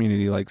gay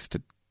community likes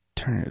to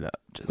turn it up.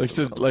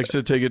 Just likes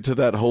to take it to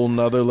that whole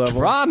nother level.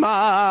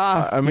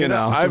 drama. I mean,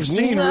 I've just,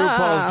 seen nah.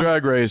 RuPaul's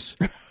Drag Race.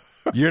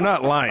 You're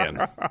not lying.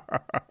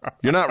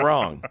 You're not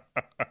wrong.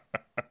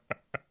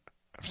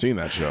 I've seen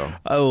that show.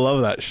 I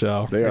love that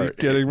show. Are you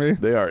kidding me?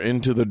 They are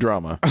into the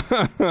drama.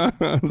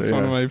 It's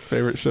one of my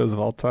favorite shows of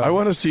all time. I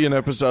want to see an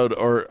episode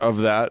of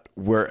that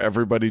where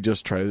everybody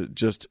just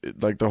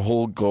like the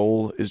whole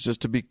goal is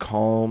just to be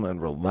calm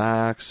and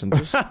relax and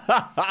just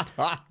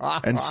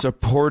and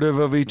supportive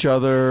of each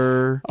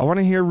other. I want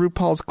to hear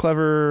RuPaul's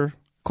clever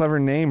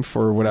name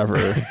for whatever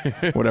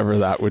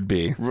that would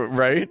be.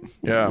 Right?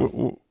 Yeah.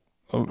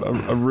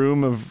 A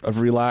room of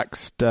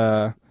relaxed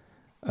drag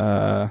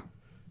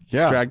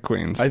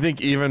queens. I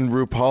think even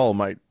RuPaul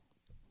might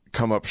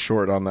come up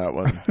short on that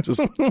one. Just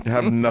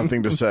have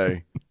nothing to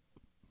say.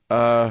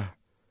 What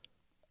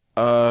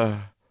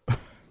are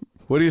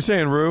you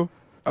saying, Ru?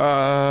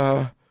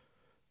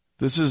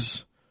 This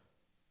is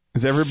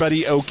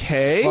everybody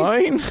okay?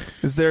 fine.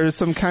 Is there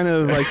some kind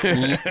of like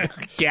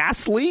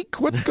gas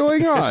leak? What's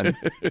going on?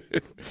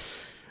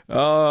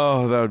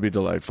 Oh, that would be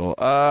delightful.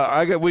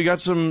 We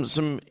got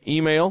some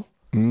email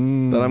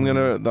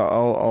that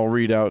I'll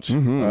read out.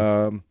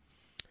 Mm-hmm.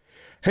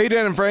 Hey,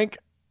 Dan and Frank,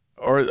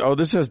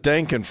 this says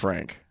Dank and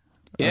Frank.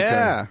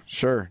 Yeah, okay,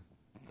 sure.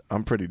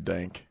 I'm pretty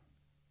dank.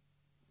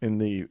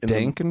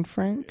 Dank and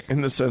Frank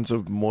in the sense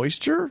of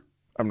moisture.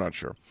 I'm not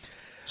sure.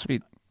 Should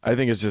be I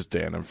think it's just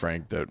Dan and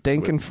Frank that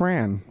Dank and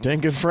Fran.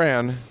 Dank and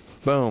Fran.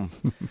 Boom.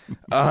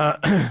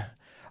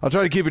 I'll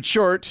try to keep it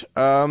short.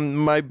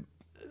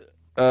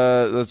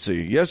 Let's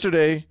see.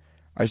 Yesterday,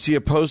 I see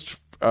a post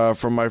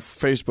from my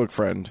Facebook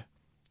friend.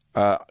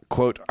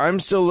 Quote, I'm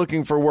still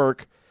looking for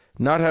work.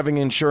 Not having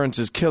insurance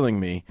is killing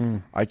me.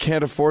 I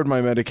can't afford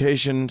my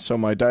medication, so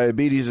my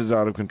diabetes is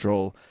out of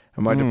control,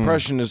 and my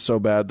depression is so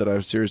bad that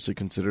I've seriously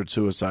considered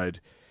suicide.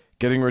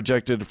 Getting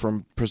rejected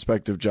from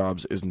prospective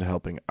jobs isn't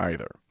helping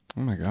either.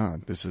 Oh my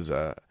God! This is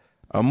a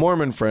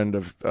Mormon friend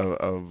of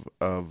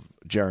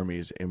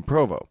Jeremy's in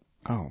Provo.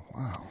 Oh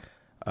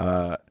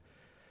wow!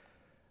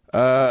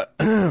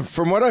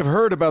 From what I've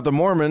heard about the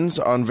Mormons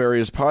on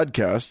various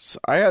podcasts,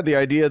 I had the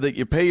idea that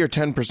you pay your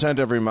 10%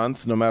 every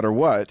month, no matter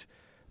what.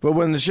 But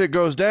when the shit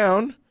goes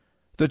down,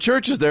 the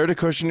church is there to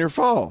cushion your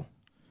fall.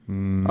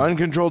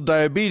 Uncontrolled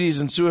diabetes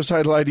and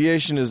suicidal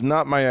ideation is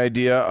not my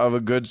idea of a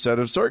good set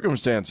of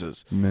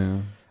circumstances.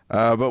 No.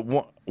 But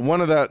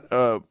one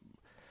that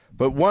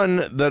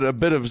a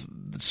bit of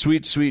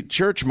sweet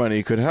church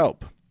money could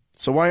help.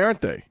 So why aren't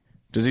they?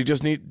 Does he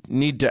just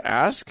need to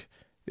ask?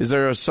 Is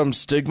there some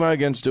stigma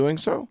against doing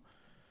so?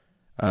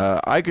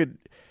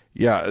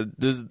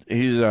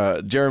 He's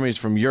Jeremy's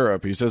from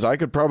Europe. He says I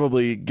could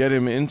probably get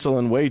him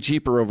insulin way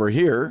cheaper over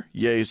here.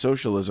 Yay,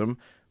 socialism!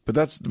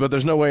 But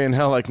there's no way in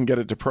hell I can get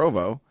it to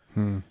Provo.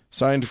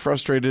 Signed,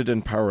 frustrated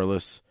and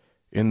powerless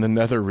in the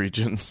nether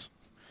regions.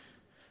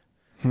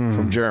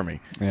 From Jeremy.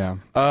 Yeah.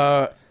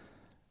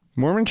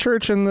 Mormon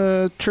Church and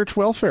the church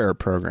welfare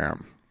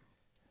program.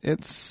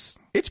 It's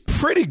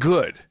pretty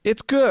good.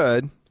 It's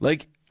good.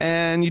 Like,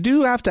 and you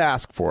do have to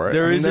ask for it.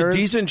 There is a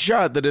decent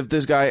shot that if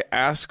this guy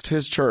asked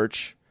his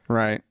church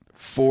right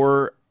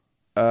for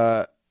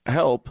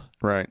help,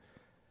 right,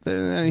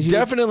 they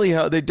definitely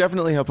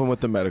help him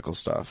with the medical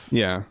stuff.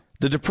 Yeah.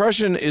 The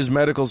depression is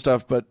medical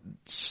stuff, but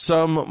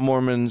some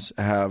Mormons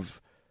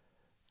have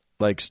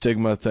like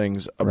stigma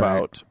things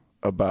about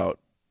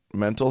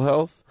mental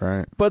health.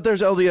 Right. But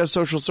there's LDS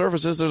social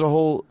services. There's a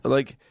whole,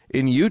 like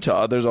in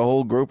Utah, there's a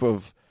whole group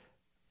of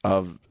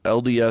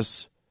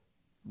LDS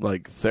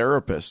like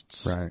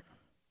therapists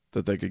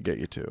that they could get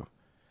you to.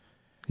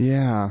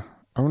 Yeah.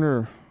 I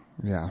wonder,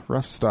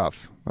 rough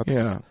stuff.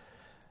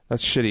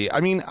 That's shitty.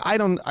 I mean, I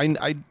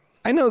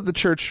know the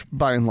church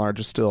by and large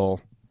is still,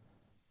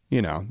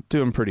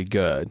 doing pretty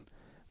good.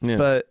 Yeah.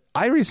 But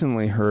I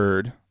recently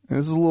heard, and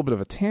this is a little bit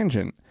of a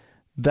tangent,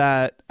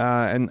 that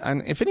and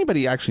if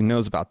anybody actually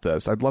knows about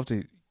this, I'd love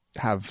to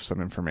have some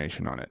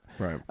information on it.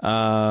 Right.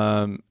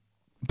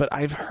 But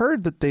I've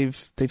heard that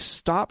they've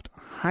stopped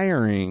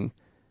hiring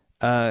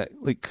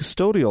like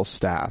custodial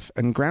staff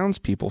and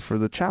groundspeople for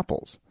the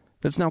chapels.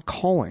 That's now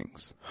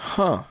callings.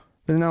 Huh.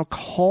 They're now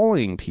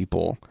calling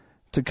people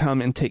to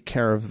come and take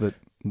care of the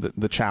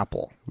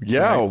chapel.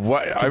 Yeah,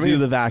 right? To do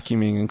the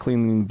vacuuming and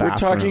cleaning the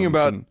bathrooms. We're talking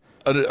about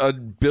a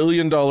 $1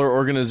 billion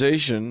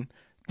organization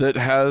that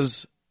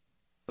has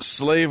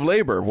slave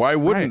labor. Why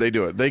wouldn't they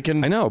do it? They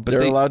can. I know, but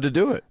they're allowed to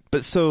do it.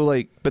 But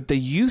but they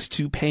used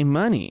to pay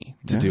money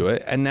to do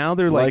it, and now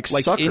they're like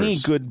any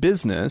good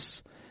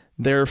business,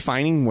 they're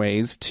finding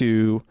ways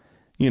to,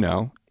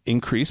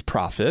 increase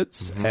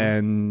profits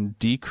and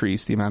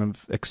decrease the amount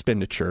of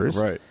expenditures.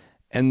 Right.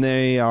 And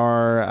they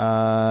are,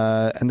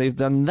 and they've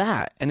done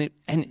that,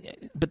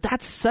 but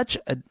that's such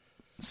a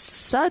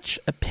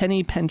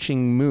penny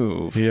pinching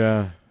move.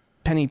 Yeah.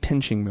 Penny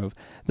pinching move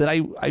that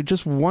I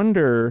just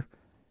wonder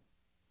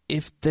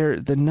if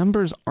the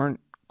numbers aren't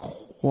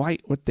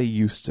quite what they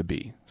used to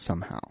be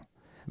somehow.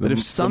 That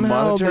if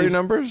somehow monetary they've-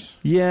 numbers,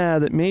 Yeah,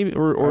 that maybe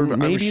or I'm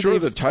maybe sure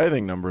they've- the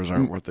tithing numbers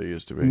aren't what they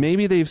used to be.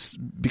 maybe they've,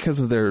 because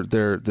of their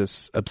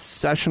this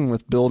obsession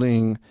with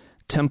building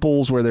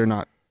temples where they're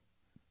not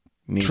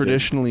Needed.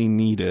 traditionally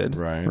needed,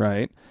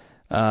 Right.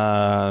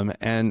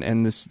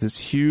 and this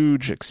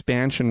huge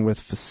expansion with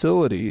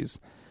facilities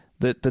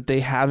that they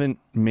haven't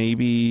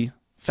maybe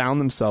found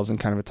themselves in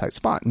kind of a tight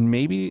spot, and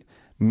maybe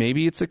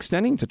it's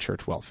extending to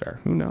church welfare.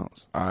 Who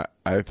knows?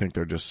 I think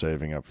they're just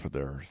saving up for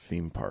their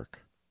theme park.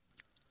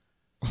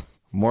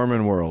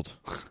 Mormon World.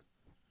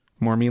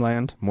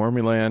 Mormyland.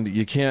 Mormyland.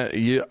 You can't.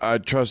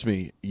 Trust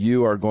me.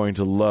 You are going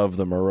to love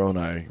the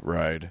Moroni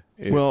ride.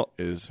 It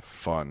is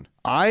fun.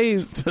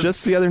 I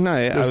just the other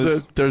night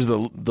There's the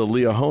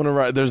Leahona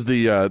ride. There's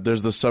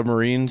the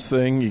submarines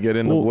thing. You get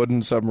in the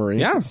wooden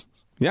submarines.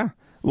 Yeah.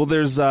 Well,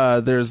 there's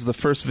the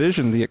First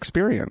Vision, the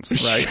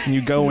experience, right? And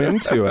you go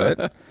into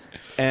it,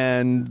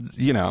 and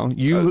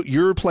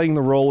you're playing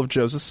the role of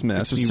Joseph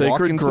Smith. It's a you sacred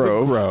walk into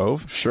grove. the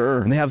grove,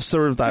 Sure. and they have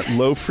sort of that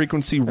low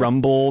frequency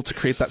rumble to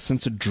create that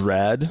sense of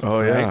dread. Oh,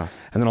 right? yeah.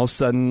 And then all of a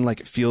sudden,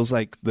 like, it feels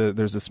like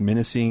there's this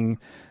menacing,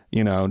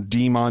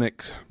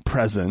 demonic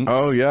presence.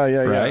 Oh, yeah,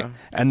 right. yeah.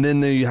 And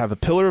then there you have a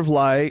pillar of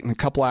light and a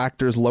couple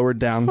actors lowered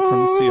down from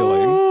the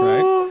ceiling,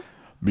 right?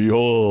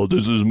 Behold,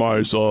 this is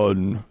my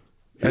son.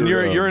 And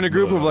you're in a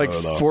group of like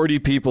 40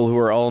 people who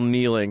are all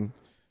kneeling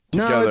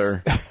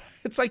together. No,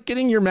 it's like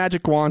getting your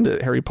magic wand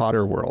at Harry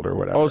Potter World or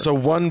whatever. Oh, so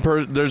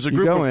there's a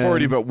group go of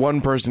 40, in, but one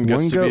person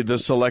gets to go- be the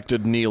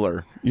selected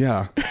kneeler.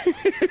 Yeah.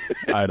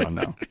 I don't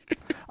know.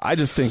 I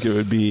just think it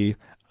would be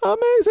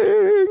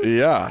amazing.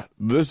 Yeah,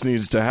 this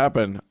needs to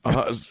happen.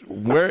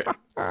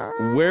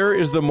 Where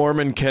is the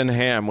Mormon Ken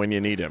Ham when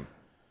you need him?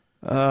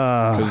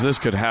 Because this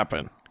could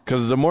happen.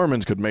 Because the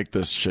Mormons could make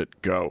this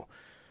shit go.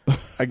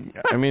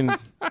 I mean,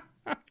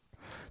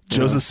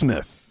 Joseph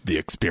Smith, the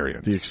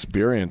experience. the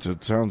experience.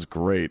 It sounds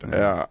great.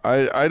 Yeah,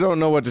 I don't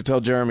know what to tell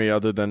Jeremy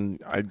other than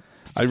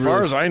as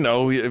far as I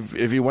know, if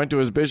he went to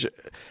his bishop.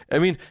 I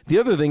mean, the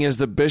other thing is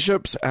the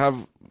bishops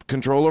have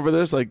control over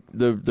this, like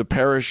the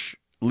parish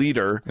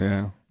leader.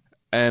 Yeah.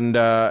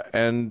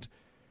 And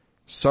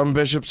some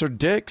bishops are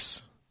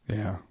dicks.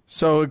 Yeah.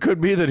 So it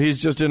could be that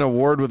he's just in a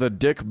ward with a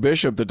dick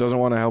bishop that doesn't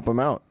want to help him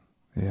out.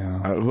 Yeah.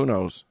 Who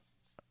knows?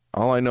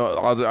 All I know,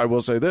 I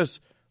will say this.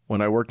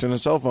 When I worked in a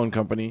cell phone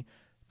company,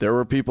 there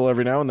were people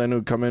every now and then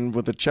who'd come in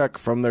with a check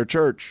from their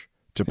church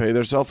to pay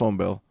their cell phone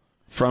bill.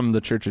 From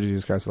the Church of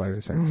Jesus Christ of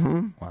Latter-day Saints.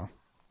 Wow.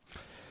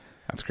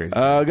 That's crazy.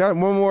 Got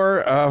one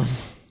more.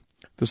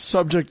 The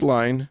subject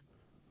line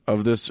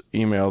of this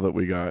email that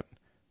we got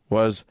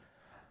was,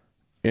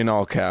 in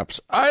all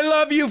caps, "I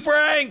love you,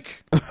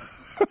 Frank."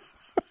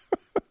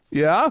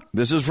 Yeah.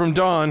 This is from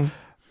Don,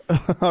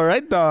 All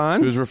right,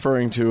 Don. who's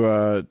referring to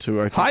I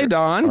think, Hi,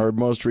 Don. our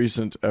most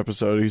recent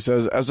episode. He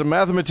says, "As a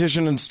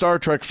mathematician and Star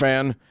Trek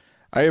fan,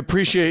 I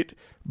appreciate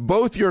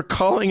both your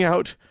calling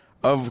out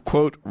of,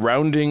 quote,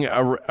 rounding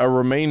a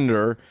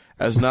remainder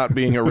as not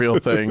being a real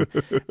thing,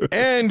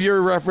 and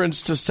your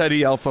reference to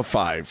SETI Alpha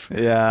 5.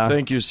 Yeah.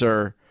 Thank you,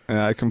 sir.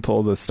 Yeah, I can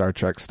pull the Star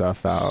Trek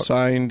stuff out.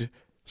 Signed,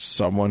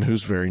 someone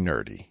who's very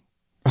nerdy."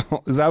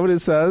 Is that what it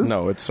says?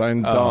 No, it's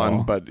signed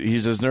Don, but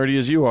he's as nerdy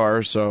as you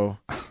are, so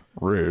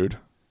Rude.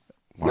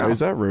 why is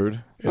that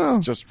rude? It's Oh,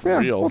 just yeah.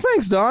 real. Well,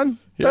 thanks, Don.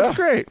 Yeah. That's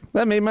great.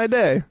 That made my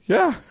day.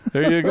 Yeah,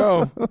 there you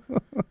go.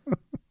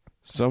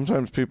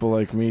 Sometimes people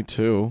like me,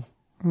 too.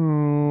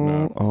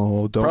 No,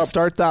 Oh, don't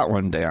start that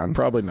one, Dan.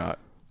 probably not.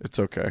 It's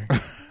okay.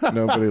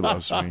 Nobody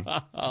loves me.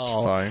 It's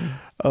fine.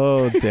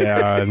 Oh,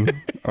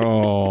 Dan.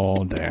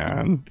 Oh,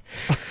 Dan.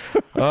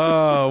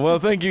 Oh, well,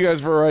 thank you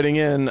guys for writing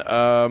in.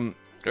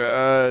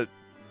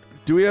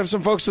 Do we have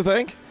some folks to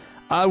thank?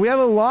 We have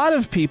a lot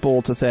of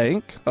people to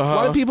thank. A lot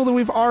Uh-huh. of people that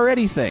we've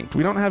already thanked.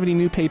 We don't have any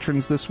new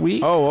patrons this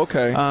week. Oh,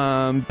 okay.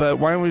 But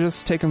why don't we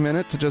just take a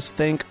minute to just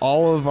thank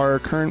all of our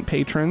current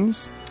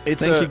patrons?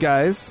 It's Thank you,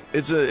 guys.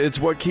 It's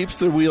what keeps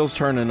the wheels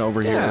turning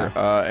over Yeah.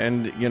 here.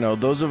 And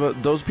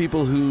those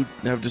people who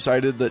have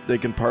decided that they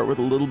can part with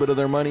a little bit of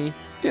their money,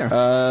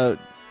 Yeah.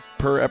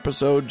 per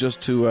episode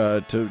just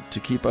to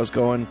keep us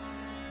going.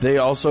 They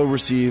also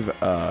receive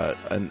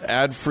an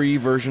ad-free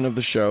version of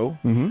the show.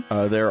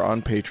 Mm-hmm. They're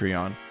on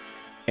Patreon,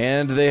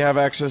 and they have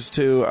access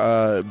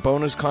to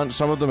bonus content.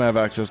 Some of them have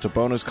access to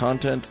bonus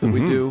content that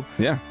we do.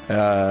 Yeah.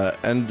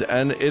 And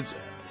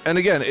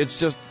again, it's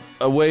just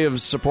a way of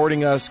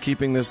supporting us,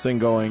 keeping this thing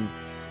going.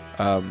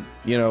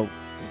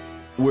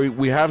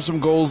 We have some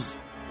goals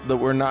that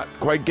we're not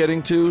quite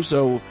getting to,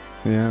 so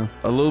Yeah.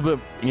 a little bit.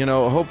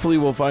 Hopefully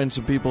we'll find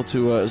some people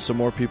some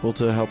more people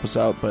to help us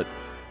out. But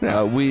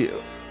we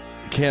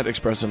can't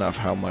express enough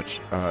how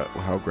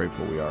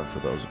grateful we are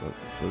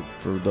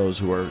for those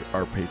who are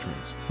our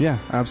patrons. Yeah,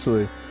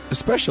 absolutely.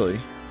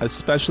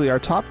 Especially our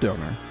top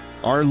donor,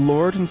 our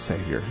Lord and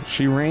Savior.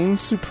 She reigns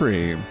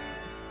supreme.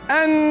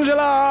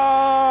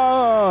 Angela!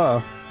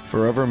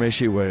 Forever may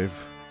she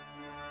wave.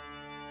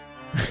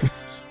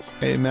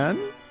 Amen?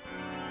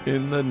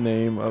 In the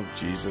name of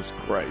Jesus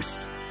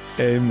Christ.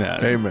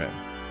 Amen. Amen.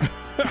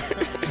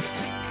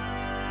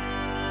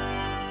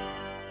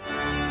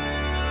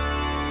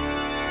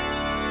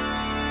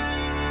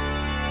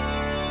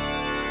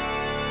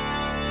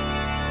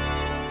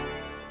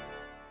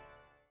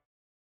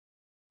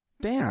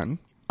 Dan,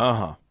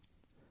 Uh-huh.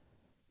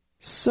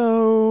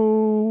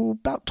 so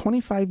about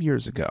 25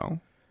 years ago,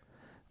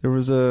 there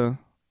was a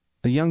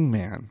young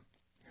man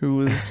who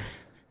was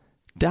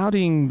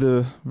doubting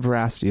the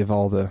veracity of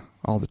all the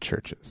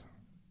churches.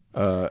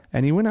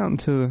 And he went out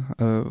into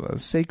a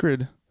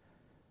sacred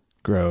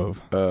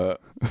grove. I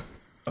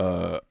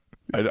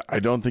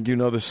don't think you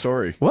know the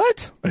story.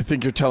 What? I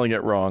think you're telling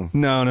it wrong.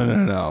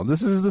 No.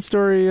 This is the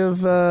story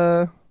of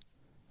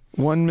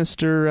one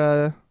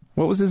Mr.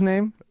 What was his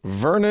name?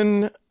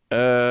 Vernon.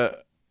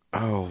 What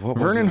was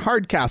Vernon it?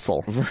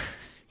 Hardcastle.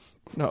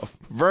 No,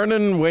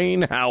 Vernon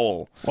Wayne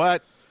Howell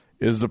What?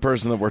 is the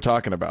person that we're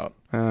talking about.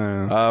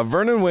 Uh,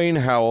 Vernon Wayne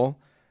Howell,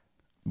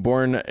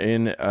 born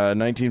in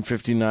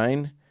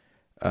 1959,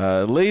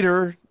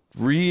 later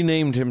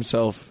renamed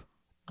himself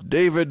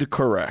David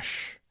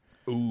Koresh.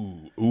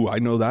 ooh, I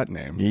know that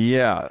name.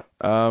 Yeah.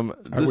 I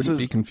wouldn't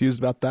be confused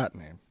about that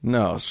name.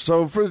 No.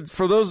 So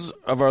for those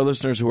of our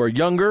listeners who are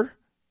younger,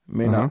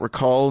 may not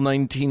recall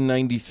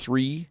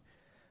 1993,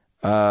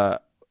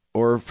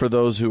 or for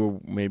those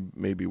who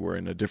maybe were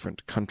in a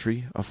different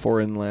country, a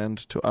foreign land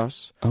to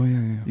us. Oh,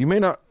 yeah. You may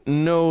not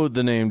know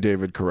the name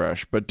David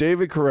Koresh, but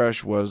David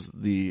Koresh was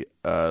the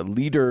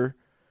leader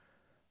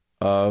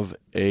of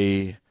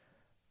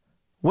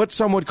what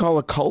some would call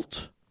a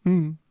cult,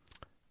 an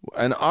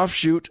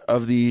offshoot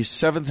of the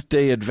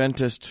Seventh-day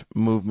Adventist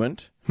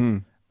movement,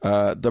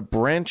 the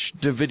Branch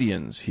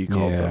Davidians, he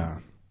called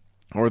them.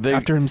 Or they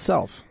After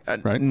himself,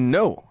 right?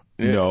 No.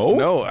 No?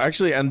 No,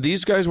 actually, and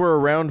these guys were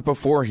around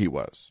before he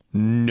was.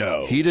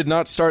 No. He did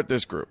not start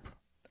this group.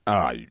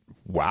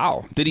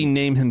 Wow. Did he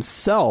name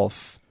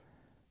himself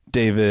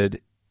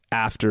David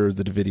after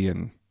the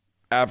Davidian?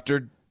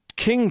 After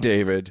King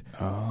David,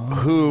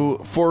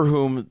 for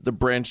whom the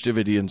Branch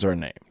Davidians are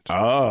named.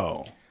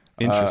 Oh,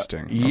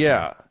 interesting.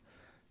 Yeah.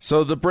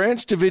 So the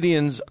Branch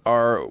Davidians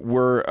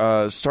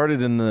were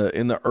started in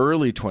the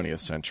early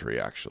 20th century,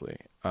 actually.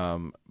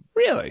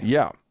 Really?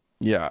 Yeah.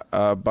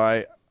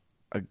 By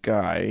a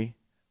guy.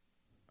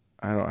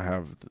 I don't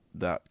have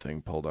that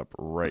thing pulled up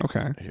right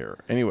here.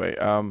 Anyway,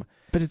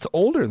 But it's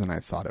older than I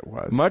thought it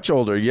was. much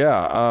older.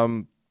 Yeah.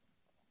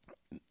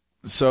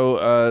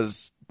 So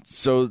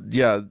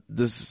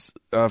this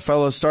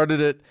fellow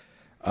started it,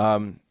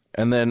 and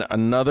then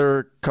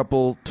another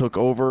couple took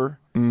over.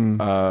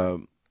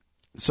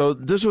 So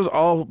this was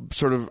all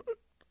sort of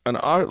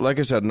like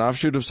I said, an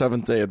offshoot of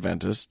Seventh-day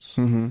Adventists.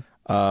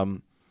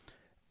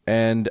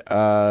 And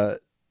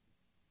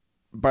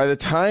by the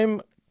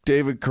time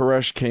David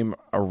Koresh came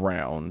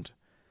around,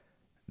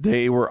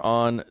 they were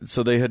on.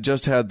 So they had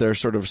just had their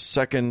sort of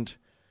second.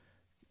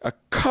 A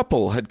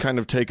couple had kind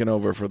of taken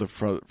over for the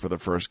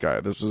first guy.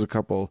 This was a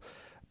couple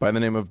by the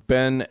name of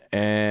Ben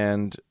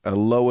and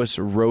Lois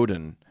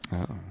Roden,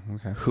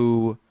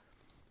 who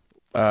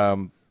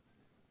had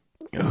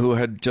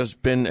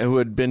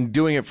been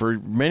doing it for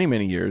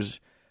many years.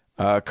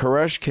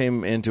 Koresh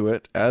came into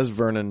it as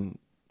Vernon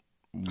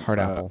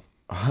Hardapple.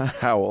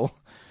 Howell,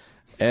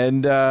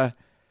 and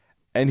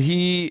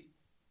he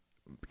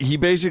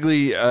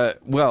basically at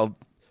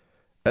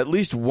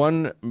least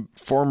one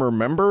former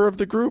member of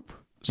the group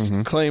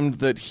claimed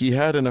that he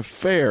had an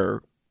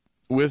affair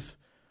with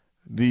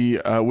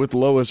with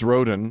Lois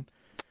Roden.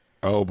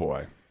 Oh,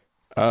 boy.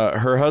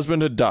 Her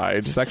husband had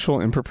died.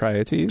 Sexual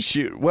improprieties?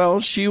 She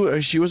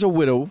was a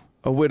widow,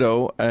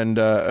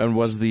 and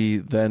was the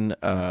then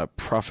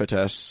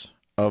prophetess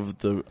of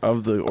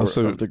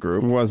the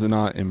group. Was it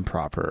not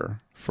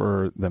improper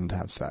for them to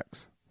have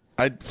sex?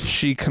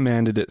 She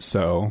commanded it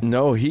so.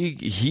 No,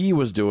 he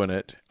was doing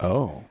it.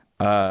 Oh.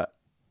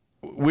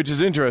 Which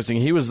is interesting.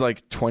 He was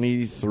like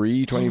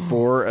 23,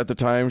 24 at the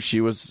time.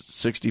 She was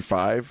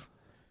 65.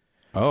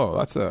 Oh,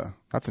 that's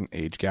an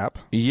age gap.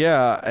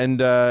 Yeah,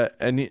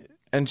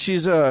 and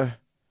she's not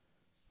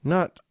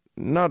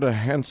a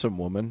handsome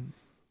woman.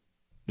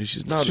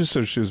 She's not. Just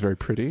so she was very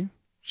pretty.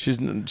 She's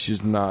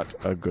not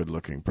a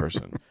good-looking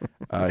person.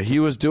 He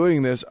was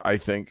doing this, I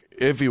think,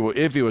 if he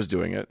was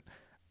doing it,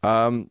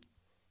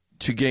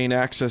 to gain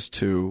access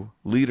to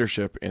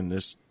leadership in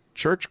this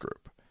church group.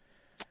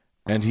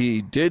 And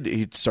he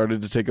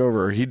started to take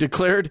over. He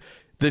declared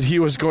that he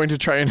was going to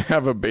try and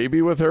have a baby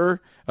with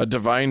her, a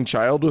divine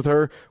child with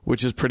her,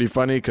 which is pretty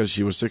funny because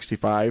she was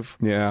 65.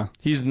 Yeah.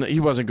 He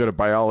wasn't good at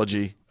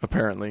biology,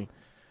 apparently.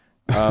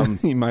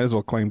 He might as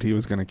well claimed he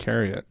was going to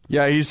carry it.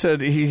 Yeah, he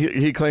said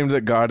he claimed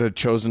that God had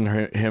chosen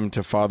him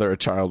to father a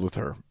child with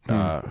her,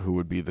 who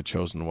would be the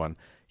chosen one.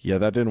 Yeah,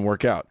 that didn't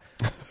work out.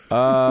 It's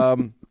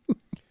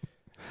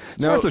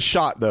worth a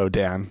shot, though,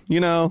 Dan.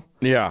 You know?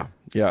 Yeah.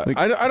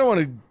 I don't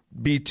want to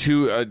be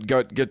too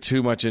get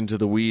too much into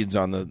the weeds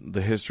on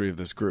the history of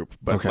this group,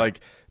 but like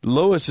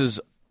Lois's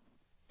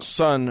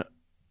son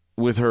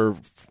with her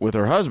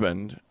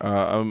husband,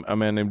 a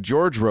man named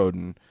George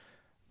Roden,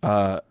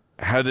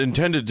 had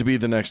intended to be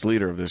the next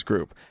leader of this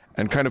group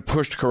and kind of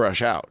pushed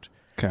Koresh out.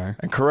 Okay.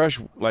 And Koresh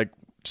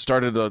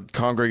started a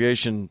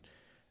congregation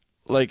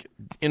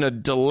in a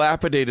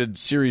dilapidated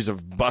series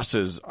of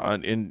buses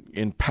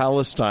in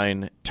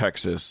Palestine,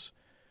 Texas,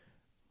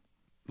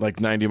 like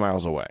 90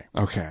 miles away.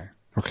 Okay.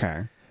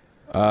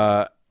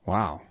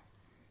 Wow.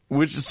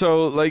 Which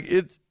so like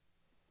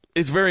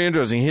it's very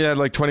interesting. He had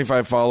like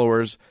 25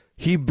 followers.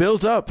 He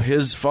built up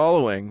his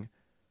following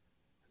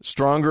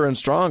stronger and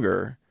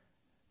stronger,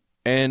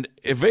 and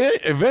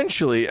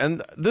eventually,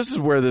 and this is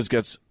where this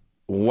gets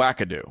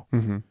wackadoo.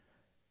 Mm-hmm.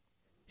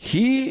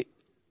 He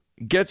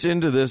gets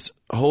into this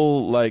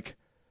whole like,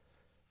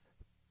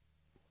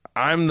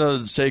 I'm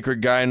the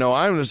sacred guy. No,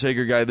 I'm the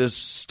sacred guy. This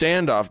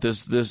standoff,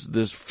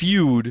 this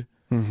feud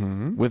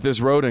with this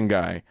Roden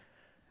guy,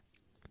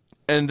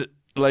 and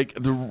like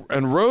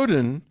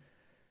Roden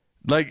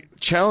like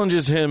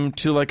challenges him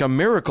to like a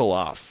miracle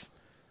off,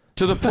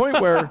 to the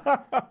point where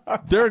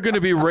they're going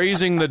to be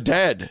raising the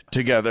dead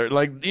together.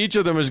 Like each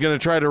of them is going to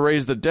try to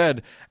raise the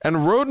dead,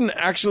 and Roden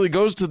actually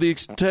goes to the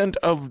extent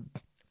of,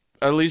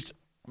 at least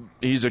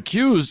he's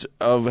accused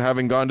of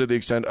having gone to the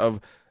extent of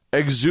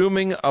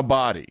exhuming a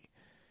body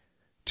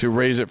to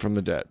raise it from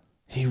the dead.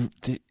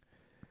 Did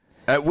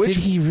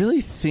he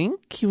really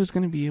think he was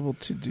going to be able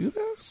to do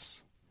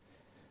this?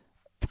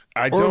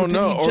 I don't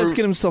know. Did he just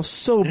get himself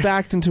so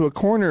backed into a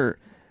corner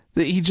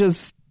that he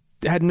just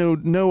had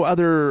no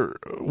other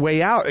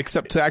way out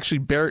except to actually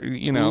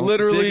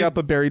literally dig up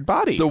a buried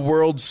body? The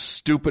world's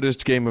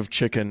stupidest game of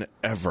chicken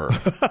ever.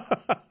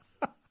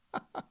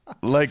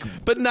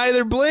 But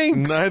neither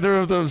blinks. Neither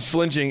of them's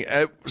flinching.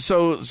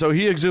 So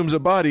he exhumes a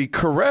body.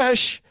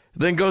 Koresh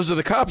then goes to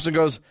the cops and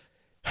goes,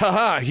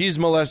 "Ha, he's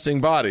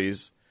molesting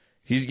bodies.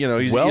 He's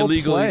well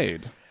illegally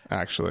played,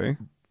 actually."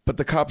 But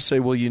the cops say,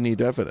 "Well, you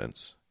need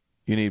evidence.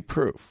 You need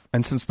proof."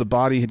 And since the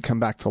body had come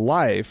back to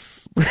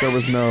life, there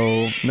was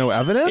no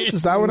evidence.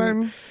 Is that what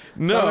I'm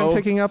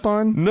picking up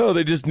on? No,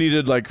 they just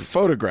needed like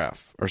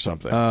photograph or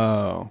something.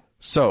 Oh,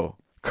 so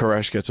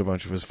Koresh gets a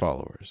bunch of his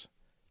followers.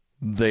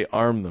 They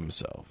arm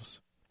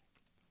themselves,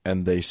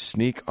 and they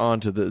sneak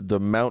onto the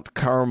Mount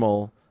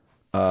Carmel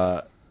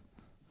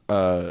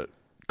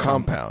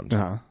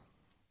compound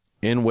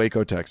in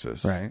Waco,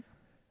 Texas. right.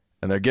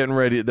 And they're getting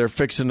ready. They're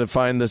fixing to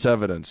find this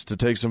evidence to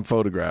take some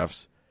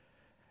photographs.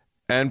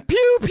 And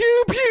pew,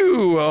 pew,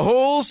 pew, a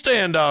whole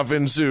standoff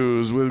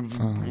ensues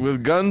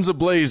with guns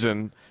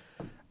ablazing.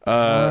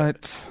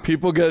 What?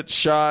 People get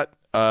shot.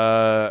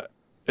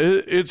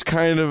 It's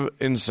kind of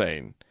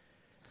insane.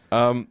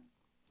 And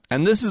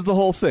this is the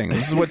whole thing.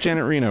 This is what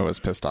Janet Reno was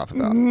pissed off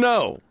about.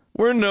 No,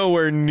 we're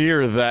nowhere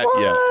near that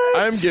yet. What?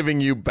 I'm giving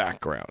you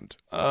background.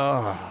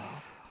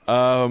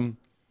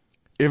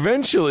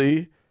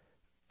 Eventually,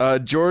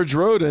 George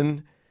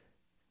Roden,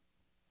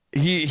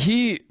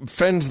 he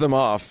fends them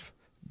off.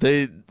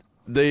 The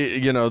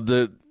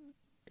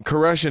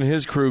Koresh and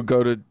his crew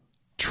go to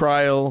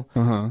trial.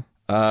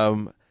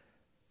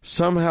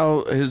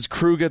 Somehow his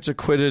crew gets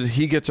acquitted.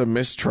 He gets a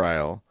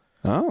mistrial.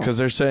 Oh, Because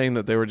they're saying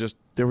that they were just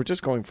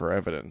going for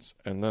evidence,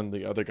 and then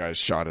the other guys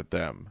shot at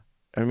them.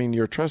 I mean,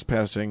 you're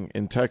trespassing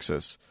in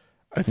Texas.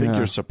 I think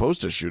you're supposed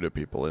to shoot at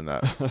people in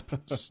that.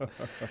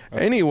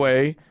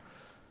 Anyway,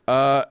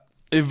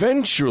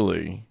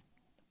 eventually,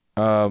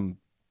 Roden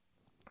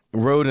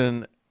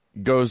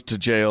goes to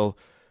jail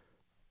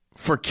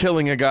for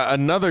killing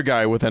another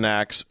guy with an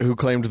axe who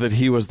claimed that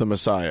he was the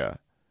Messiah.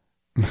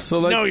 So,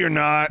 like, no, you're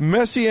not.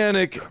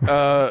 Messianic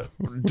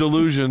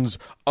delusions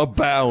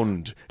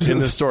abound in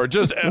this story.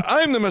 Just,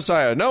 I'm the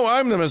Messiah. No,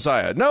 I'm the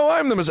Messiah. No,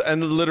 I'm the Messiah.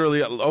 And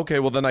literally, okay,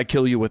 well, then I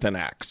kill you with an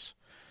axe.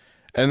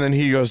 And then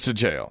he goes to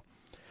jail.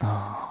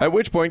 At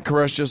which point,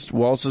 Koresh just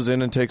waltzes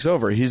in and takes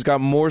over. He's got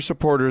more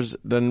supporters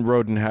than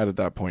Roden had at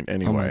that point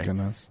anyway. Oh, my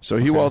goodness. So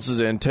he waltzes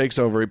in, takes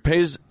over. He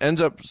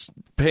ends up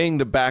paying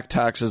the back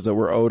taxes that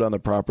were owed on the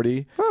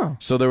property. Oh.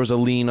 So there was a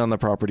lien on the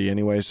property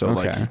anyway. So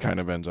like Okay.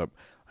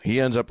 he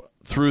ends up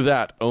through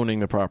that owning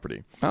the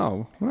property.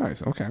 Oh,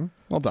 nice. Okay.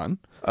 Well done.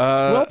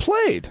 Well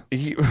played.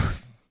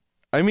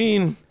 I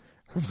mean,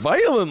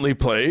 violently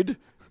played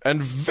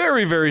and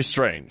very, very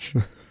strange.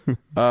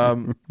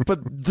 But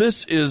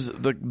this is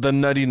the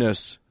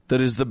nuttiness that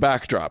is the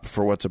backdrop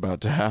for what's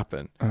about to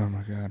happen. Oh,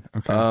 my God.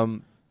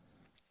 Okay.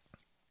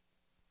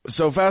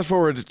 So fast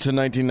forward to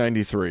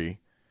 1993,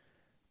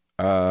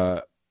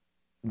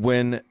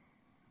 when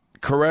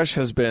Koresh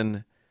has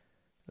been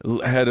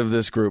head of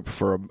this group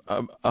for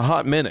a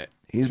hot minute.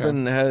 He's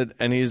been head,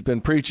 and he's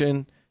been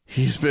preaching.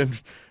 He's been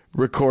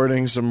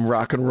recording some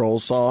rock and roll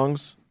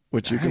songs,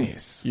 which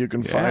Nice. you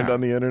can find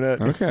on the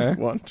internet if Okay. you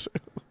want to.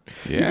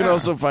 Yeah. You can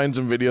also find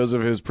some videos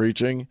of his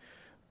preaching.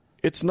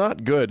 It's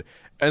not good.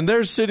 And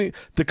they're sitting,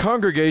 the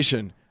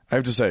congregation, I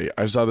have to say,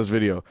 I saw this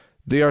video.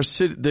 They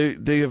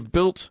have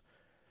built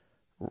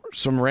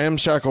some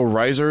ramshackle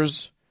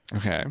risers,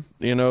 Okay.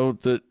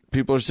 that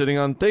people are sitting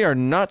on. They are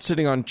not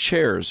sitting on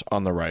chairs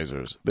on the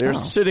risers. They are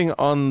sitting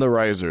on the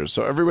risers.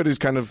 So everybody's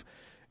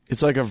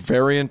it's like a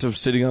variant of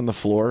sitting on the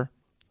floor.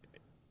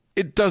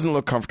 It doesn't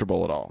look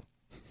comfortable at all.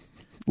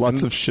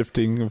 Lots of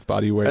shifting of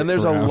body weight. And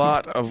there's a around.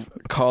 lot of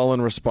call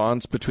and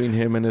response between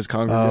him and his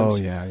congregants. Oh,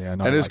 yeah.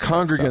 No, And his I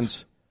like that congregants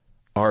stuff.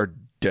 are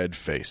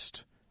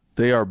dead-faced.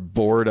 They are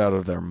bored out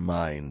of their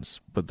minds,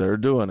 but they're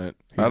doing it.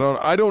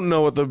 I don't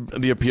know what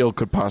the appeal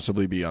could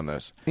possibly be on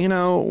this.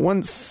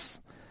 Once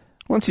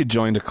once you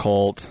joined a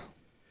cult,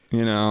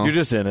 You're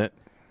just in it.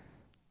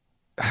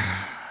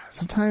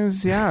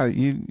 sometimes, yeah,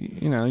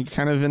 you're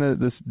kind of in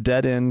this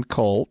dead end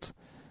cult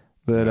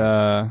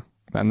that,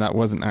 and that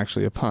wasn't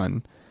actually a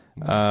pun.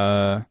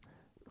 What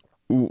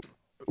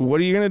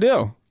are you going to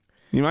do?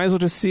 You might as well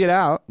just see it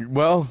out.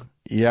 Well,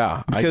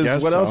 yeah, Because I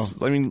guess what so. else?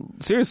 I mean,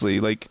 seriously,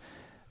 like,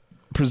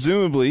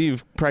 presumably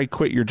you've probably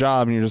quit your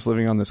job and you're just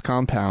living on this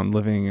compound,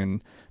 living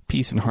in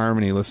peace and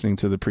harmony, listening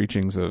to the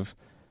preachings of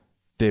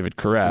David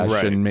Koresh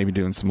Right. and maybe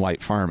doing some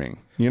light farming.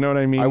 You know what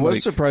I mean? I was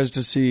Like, surprised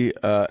to see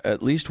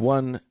at least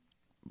one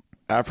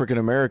African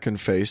American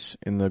face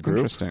in the group.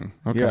 Interesting.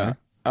 Okay. Yeah.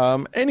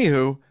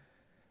 Anywho,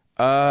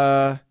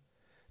 the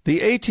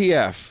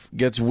ATF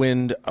gets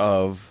wind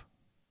of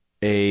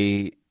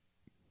these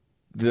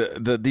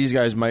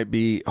guys might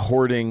be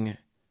hoarding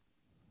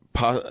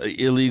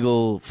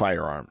illegal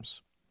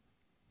firearms.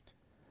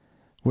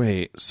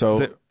 Wait.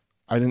 So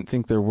I didn't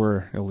think there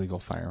were illegal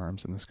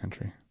firearms in this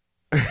country.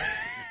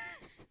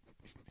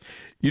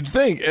 you'd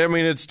think. I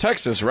mean, it's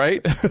Texas,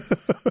 right?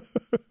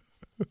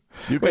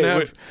 You can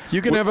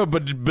have a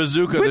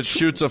bazooka that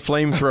shoots a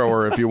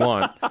flamethrower if you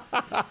want.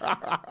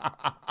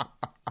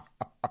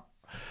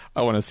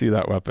 I want to see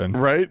that weapon.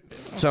 Right?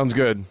 Sounds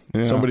good.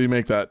 Yeah. Somebody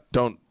make that.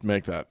 Don't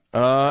make that.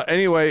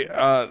 Anyway,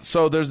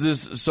 so there's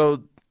this.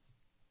 So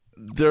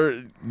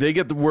they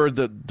get the word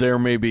that there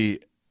may be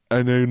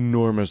an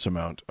enormous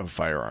amount of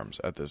firearms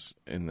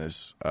in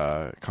this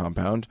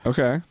compound.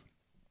 Okay.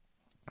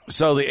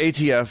 So the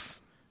ATF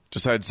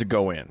decides to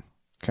go in.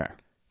 Okay.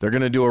 They're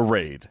going to do a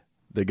raid.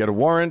 They get a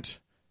warrant.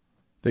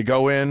 They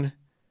go in,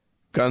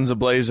 guns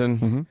a-blazing.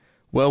 Mm-hmm.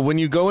 Well, when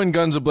you go in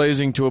guns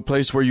a-blazing to a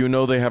place where you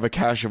know they have a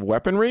cache of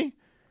weaponry,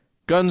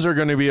 guns are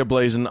going to be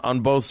a-blazing on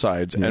both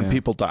sides, and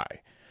people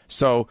die.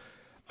 So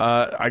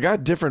I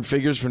got different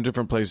figures from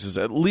different places.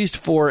 At least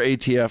 4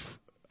 ATF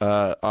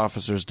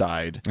officers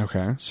died.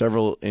 Okay.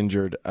 Several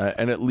injured,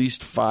 and at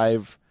least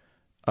 5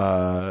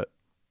 Branch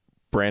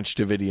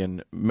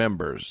Davidian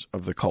members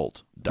of the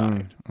cult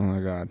died. Oh, my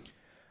God.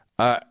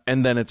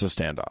 And then it's a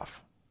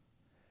standoff.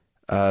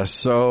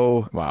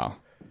 So Wow.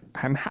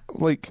 And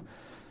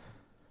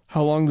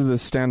how long did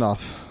this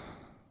standoff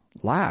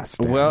last?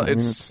 Dan? Well, I mean,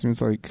 it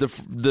seems like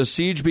the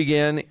siege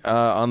began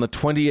on the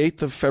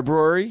 28th of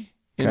February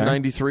in Okay.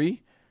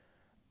 93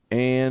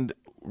 and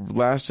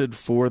lasted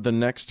for the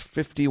next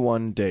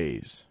 51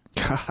 days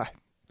God.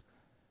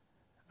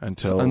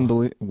 until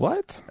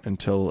What?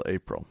 until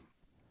April.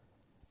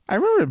 I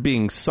remember it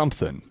being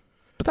something,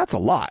 but that's a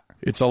lot.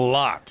 It's a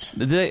lot.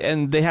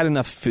 They had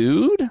enough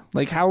food.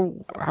 Like how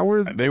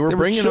were They were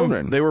bringing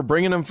children? them. They were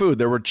bringing them food.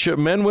 There were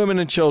men, women,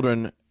 and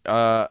children.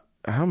 How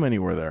many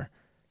were there?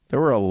 There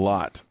were a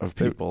lot of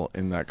people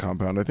in that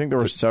compound. I think there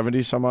were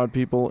 70 some odd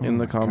people in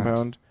the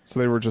compound. So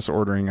they were just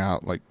ordering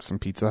out like some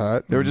Pizza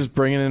Hut. They were just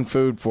bringing in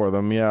food for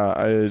them.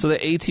 Yeah. So the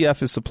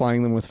ATF is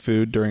supplying them with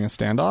food during a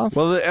standoff.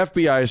 Well, the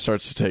FBI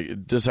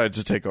decides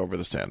to take over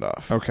the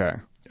standoff. Okay,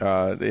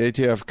 The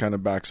ATF kind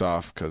of backs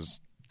off because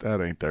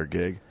that ain't their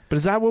gig. but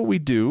is that what we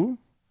do?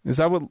 Is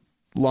that what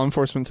law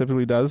enforcement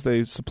typically does?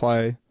 They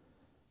supply.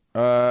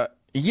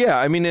 Yeah,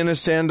 I mean, in a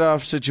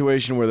standoff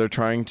situation where they're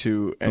trying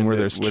to And where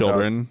there's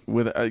children? I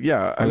Are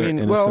there mean,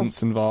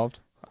 innocents involved?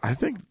 I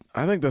think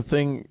the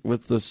thing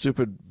with the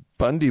stupid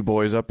Bundy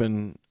boys up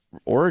in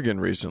Oregon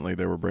recently,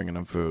 they were bringing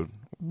them food.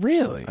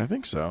 Really? I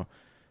think so.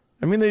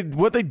 I mean,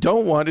 what they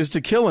don't want is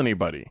to kill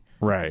anybody.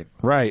 Right.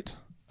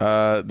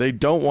 They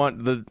don't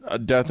want the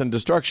death and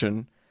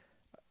destruction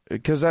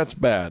because that's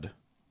bad.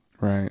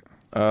 Right.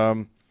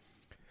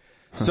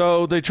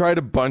 So they tried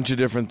a bunch of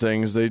different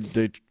things. They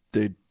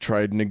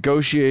tried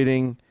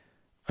negotiating.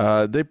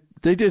 They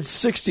did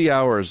 60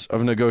 hours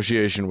of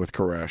negotiation with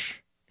Koresh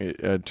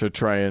to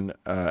try and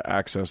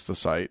access the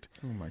site.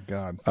 Oh my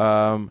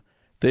God.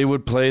 They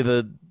would play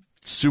the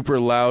super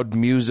loud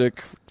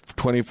music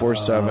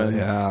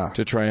 24/7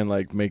 to try and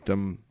make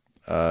them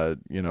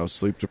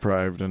sleep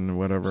deprived and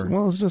whatever.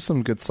 Well, it's just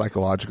some good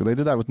psychological. They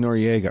did that with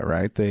Noriega,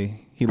 right?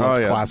 He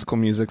loved classical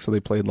music, so they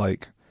played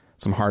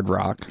some hard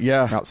rock.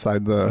 Yeah.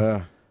 Outside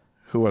the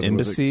Who was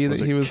embassy was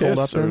that it he was holed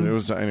Kiss, up in? It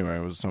was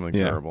something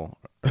terrible.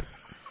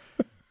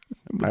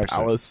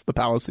 the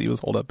palace he was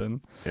holed up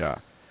in. Yeah.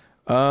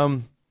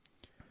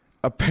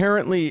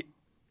 Apparently,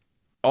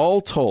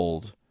 all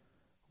told,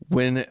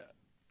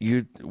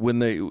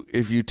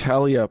 if you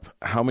tally up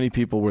how many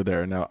people were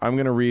there. Now, I'm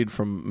going to read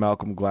from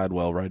Malcolm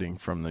Gladwell writing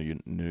from the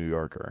New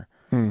Yorker,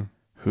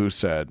 who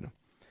said,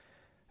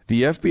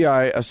 "The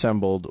FBI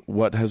assembled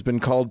what has been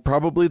called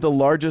probably the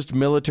largest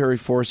military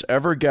force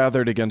ever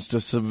gathered against a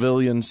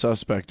civilian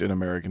suspect in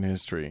American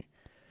history.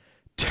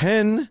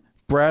 10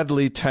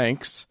 Bradley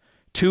tanks,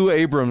 2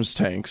 Abrams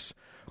tanks,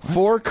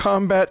 4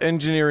 combat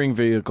engineering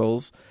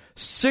vehicles,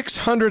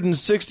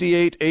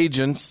 668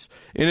 agents,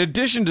 in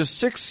addition to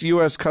 6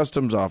 U.S.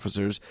 Customs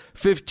officers,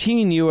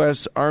 15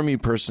 U.S. Army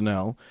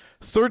personnel,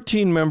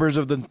 13 members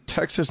of the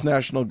Texas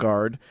National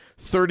Guard,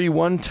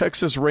 31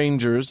 Texas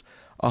Rangers,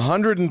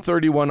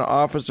 131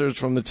 officers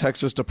from the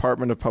Texas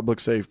Department of Public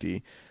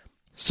Safety,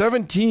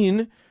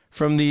 17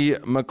 from the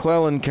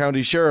McClellan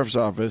County Sheriff's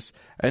Office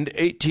and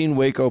 18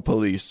 Waco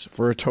police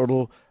for a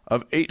total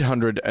of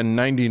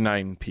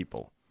 899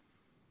 people.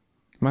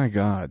 My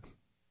God.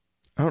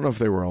 I don't know if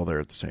they were all there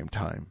at the same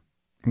time.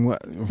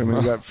 What? I mean,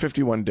 we got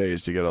 51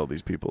 days to get all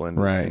these people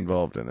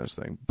involved in this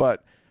thing.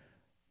 But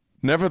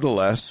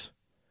nevertheless,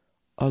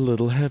 a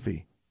little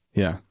heavy.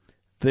 Yeah.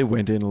 They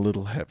went in a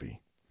little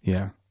heavy.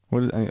 Yeah.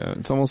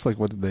 It's almost like,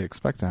 what did they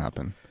expect to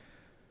happen?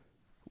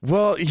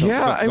 Well,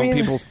 yeah, I mean,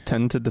 people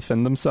tend to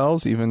defend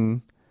themselves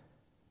even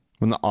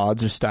when the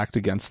odds are stacked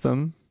against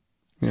them.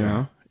 You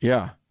know?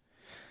 Yeah.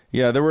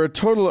 There were a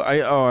total.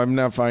 I'm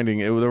now finding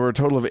it. There were a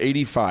total of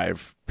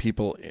 85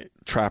 people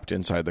trapped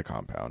inside the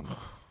compound.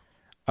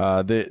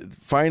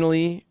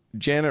 Finally,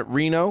 Janet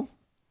Reno,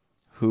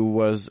 who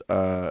was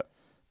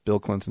Bill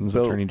Clinton's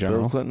attorney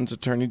general. Bill Clinton's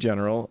attorney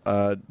general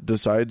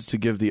decides to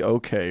give the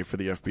okay for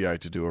the FBI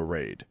to do a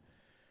raid,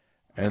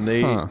 and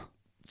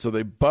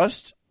they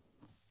bust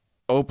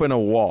open a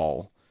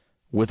wall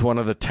with one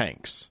of the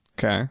tanks,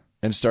 okay,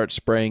 and start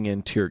spraying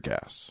in tear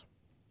gas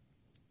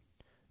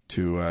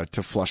to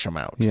flush them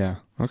out. Yeah,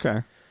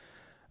 okay.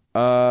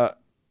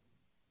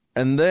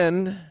 And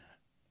then,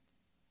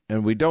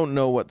 and we don't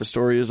know what the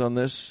story is on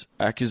this.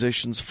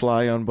 Accusations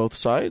fly on both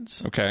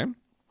sides. Okay,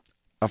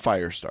 a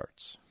fire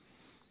starts.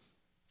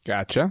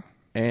 Gotcha.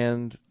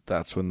 And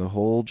that's when the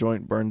whole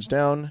joint burns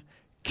down,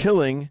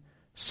 killing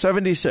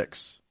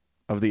 76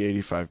 of the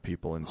 85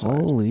 people inside.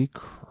 Holy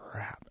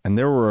crap. And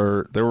there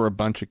were a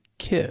bunch of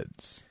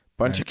kids.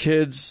 Bunch of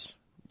kids.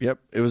 Yep,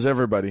 it was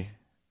everybody.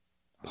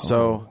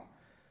 So,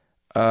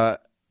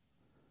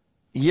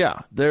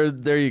 yeah,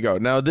 there you go.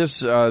 Now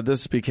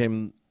this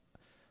became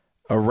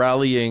a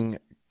rallying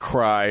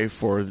cry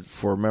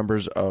for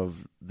members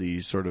of the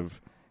sort of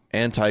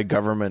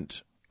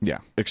anti-government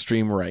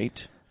extreme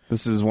right.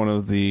 This is one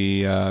of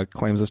the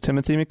claims of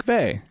Timothy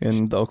McVeigh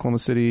in the Oklahoma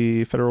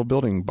City federal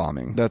building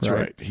bombing. That's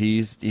right.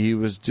 He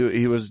was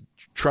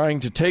trying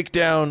to take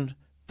down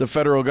the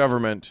federal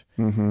government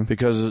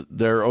because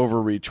their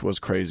overreach was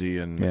crazy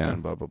and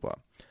blah blah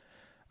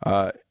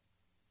blah.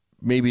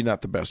 Maybe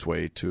not the best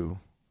way to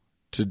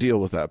deal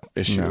with that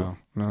issue.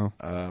 No.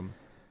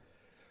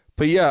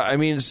 But yeah, I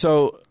mean,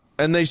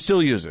 and they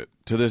still use it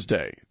to this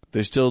day.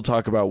 They still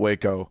talk about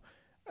Waco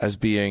as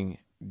being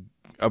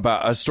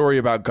about a story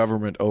about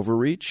government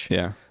overreach.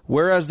 Yeah.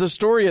 Whereas the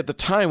story at the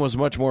time was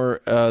much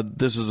more,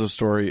 this is a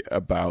story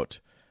about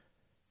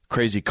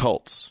crazy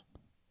cults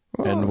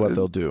and what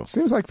they'll do.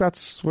 Seems like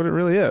that's what it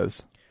really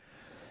is.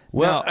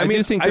 Well, now, I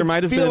do think there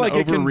might have been an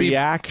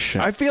overreaction.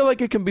 I feel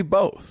like it can be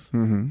both.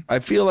 Mm-hmm. I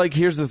feel like,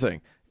 here's the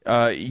thing.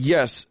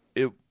 Yes,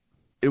 it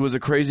was a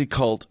crazy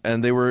cult,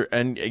 and there were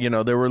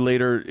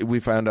later, we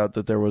found out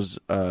that there was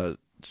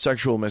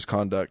sexual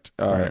misconduct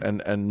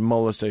and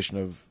molestation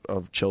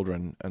of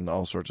children and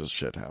all sorts of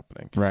shit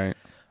happening. Right.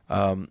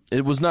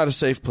 It was not a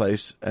safe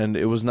place, and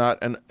it was not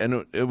and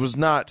it was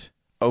not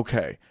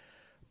okay.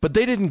 But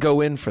they didn't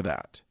go in for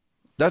that.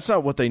 That's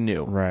not what they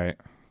knew. Right.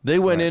 They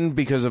went in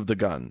because of the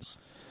guns.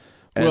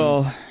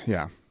 And,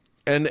 yeah.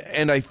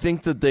 And I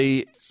think that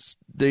they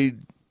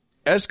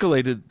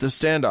escalated the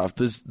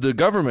standoff. The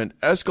government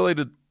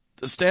escalated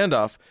the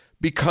standoff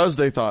because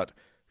they thought,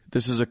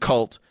 this is a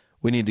cult.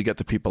 We need to get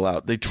the people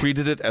out. They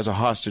treated it as a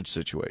hostage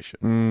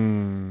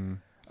situation,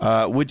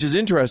 which is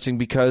interesting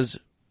because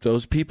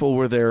those people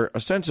were there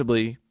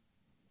ostensibly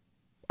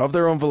of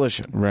their own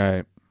volition.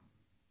 Right.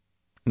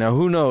 Now,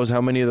 who knows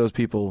how many of those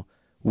people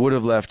would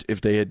have left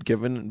if they had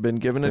been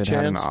given a chance?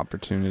 Had an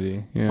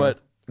opportunity. Yeah.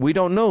 But we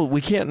don't know.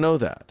 We can't know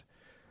that.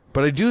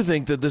 But I do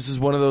think that this is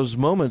one of those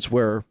moments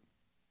where,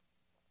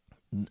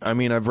 I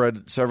mean, I've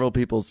read several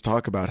people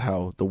talk about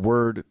how the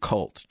word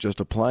cult, just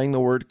applying the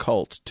word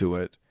cult to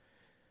it,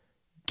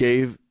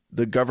 gave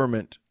the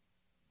government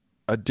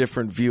a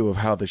different view of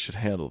how they should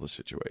handle the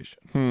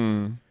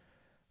situation.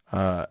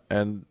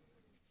 And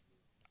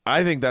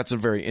I think that's a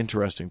very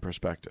interesting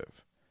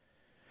perspective.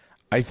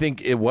 I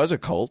think it was a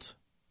cult,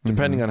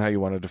 depending on how you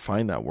want to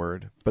define that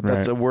word. But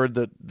that's a word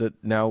that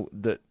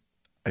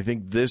I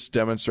think this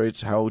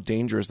demonstrates how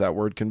dangerous that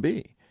word can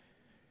be.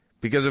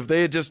 Because if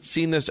they had just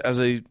seen this as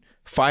a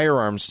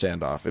firearms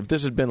standoff, if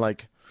this had been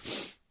like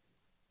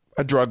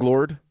a drug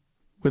lord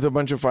with a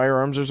bunch of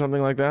firearms or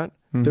something like that,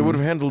 they would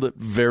have handled it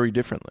very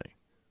differently.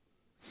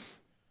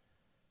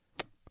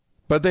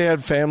 But they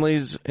had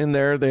families in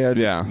there. They had,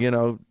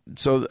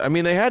 so, I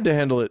mean, they had to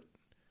handle it.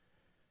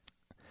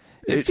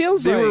 It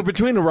feels they like were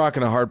between a rock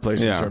and a hard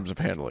place in terms of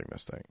handling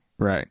this thing.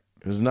 Right.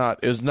 It's not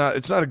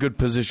a good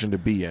position to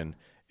be in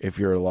if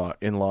you're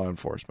in law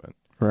enforcement.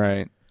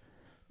 Right.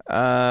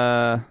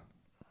 Yeah,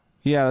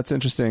 that's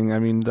interesting. I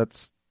mean,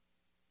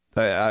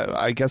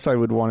 I guess I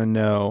would want to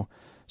know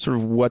sort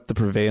of what the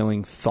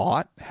prevailing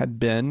thought had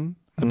been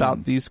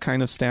about these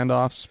kind of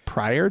standoffs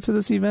prior to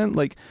this event.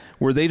 Like,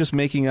 were they just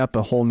making up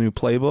a whole new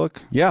playbook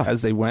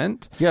as they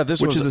went? Yeah,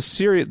 this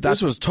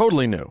was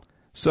totally new.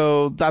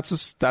 So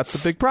that's a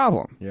big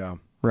problem. Yeah.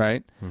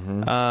 Right.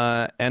 And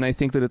I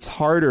think that it's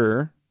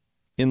harder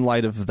in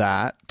light of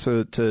that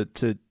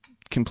to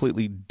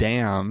completely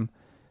damn,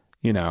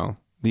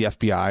 the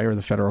FBI or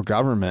the federal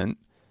government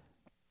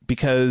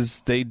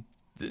because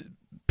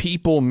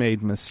people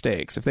made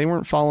mistakes. If they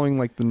weren't following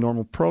like the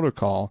normal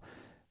protocol,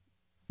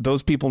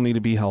 those people need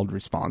to be held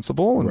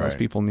responsible, and those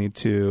people need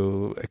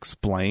to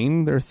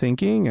explain their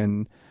thinking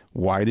and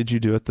why did you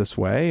do it this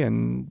way,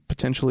 and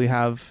potentially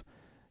have,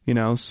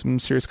 some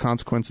serious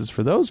consequences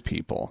for those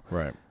people.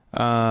 Right.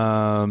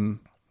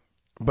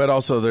 But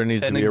also there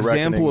needs to be an example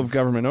a reckoning of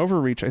government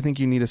overreach. I think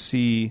you need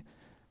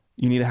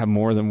to have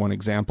more than one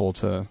example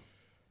to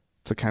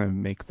kind of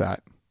make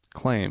that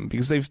claim,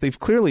 because they've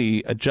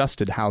clearly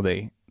adjusted how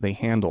they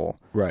handle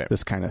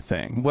this kind of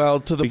thing. Well,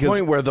 to the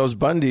point where those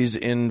Bundys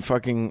in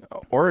fucking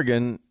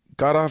Oregon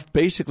got off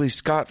basically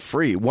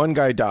scot-free. One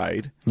guy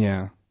died.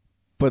 Yeah.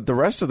 But the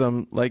rest of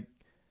them, like,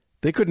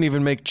 they couldn't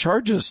even make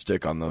charges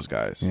stick on those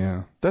guys.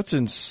 Yeah. That's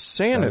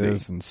insanity. That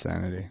is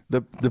insanity.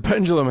 The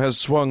pendulum has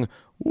swung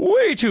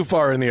way too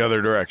far in the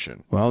other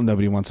direction. Well,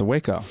 nobody wants a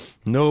Waco.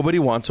 Nobody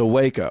wants a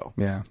Waco.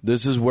 Yeah.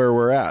 This is where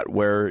we're at,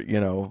 where,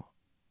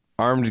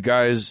 armed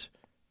guys,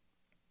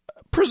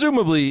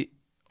 presumably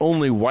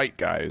only white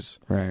guys,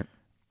 right,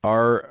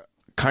 are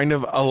kind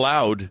of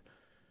allowed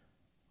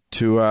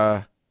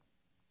to,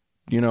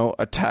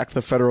 attack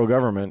the federal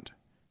government.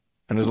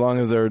 And as long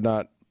as they're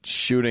not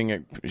shooting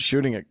at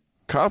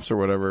cops or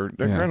whatever,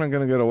 they're kind of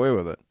going to get away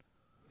with it.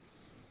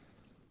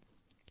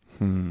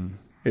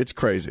 It's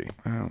crazy.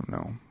 I don't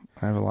know.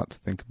 I have a lot to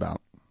think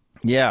about.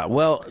 Yeah,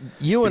 well,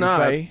 you and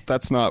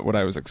that's not what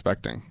I was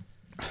expecting.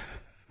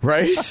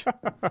 Right?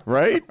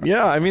 Right?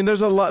 Yeah, I mean,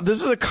 there's a lot.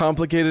 This is a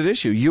complicated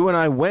issue. You and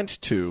I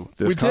went to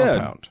this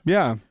compound.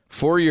 Yeah.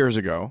 4 years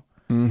ago.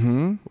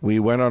 Mm-hmm. We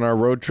went on our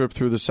road trip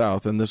through the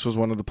South, and this was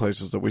one of the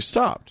places that we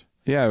stopped.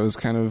 Yeah, it was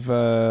kind of,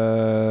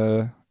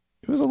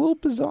 it was a little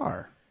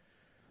bizarre.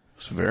 It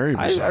was very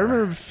bizarre. I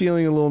remember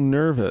feeling a little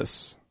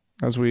nervous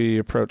as we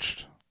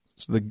approached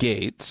the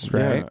gates,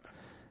 right? Yeah.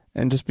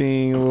 And just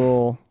being a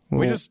little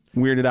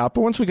weirded out.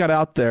 But once we got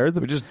out there,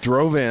 we just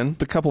drove in.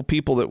 The couple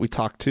people that we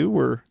talked to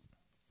were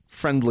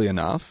friendly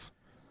enough.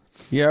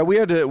 Yeah,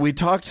 we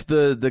talked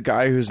to the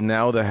guy who's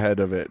now the head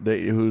of it,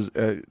 who's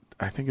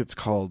I think it's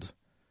called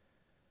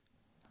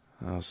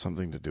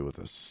something to do with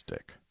a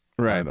stick.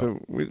 Right.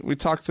 But we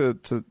talked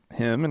to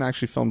him and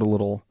actually filmed a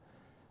little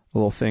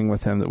thing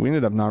with him that we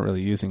ended up not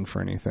really using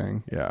for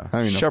anything. Yeah. I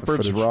don't even know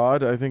Shepherd's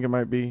Rod, I think it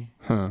might be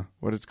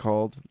what it's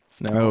called.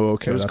 No. Oh,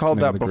 okay. It was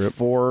called that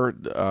before,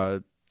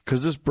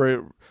 because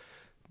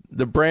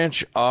the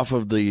branch off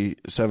of the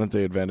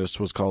Seventh-day Adventist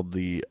was called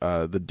the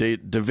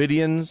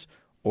Davidians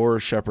or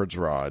Shepherd's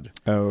Rod.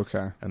 Oh,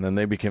 okay. And then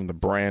they became the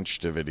Branch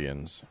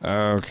Davidians.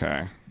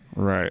 Okay.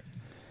 Right.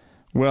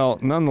 Well,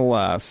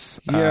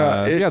 nonetheless,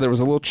 there was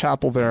a little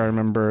chapel there. I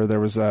remember there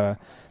was a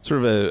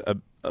sort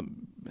of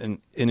an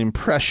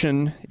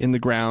impression in the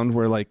ground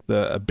where like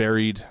a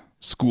buried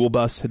school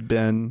bus had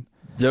been.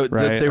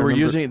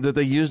 That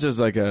they used as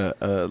like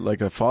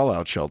a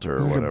fallout shelter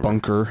or whatever, a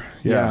bunker.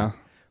 Yeah.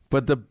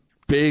 But the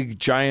big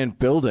giant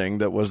building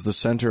that was the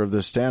center of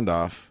this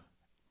standoff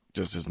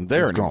just isn't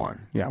there anymore.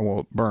 Gone. Yeah,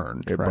 well, it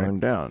burned. It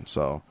burned down.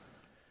 So,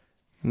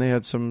 and they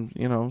had some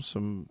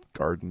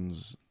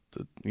gardens,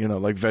 that,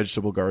 like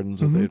vegetable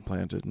gardens that they had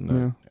planted,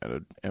 and had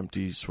an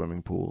empty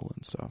swimming pool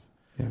and stuff.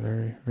 Yeah,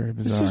 very, very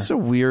bizarre. It's just a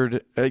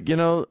weird,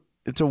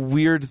 it's a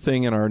weird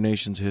thing in our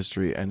nation's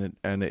history, and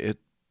it's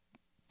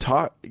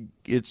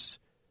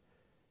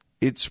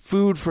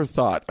food for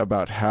thought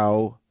about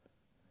how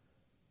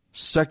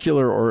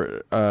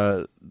secular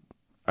our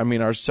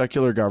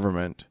secular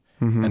government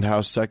and how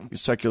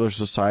secular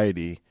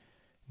society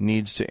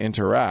needs to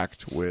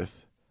interact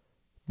with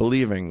the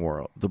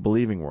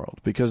believing world,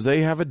 because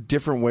they have a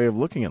different way of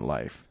looking at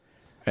life.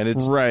 And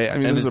it's right. I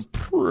mean, this is a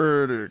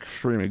pretty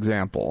extreme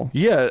example.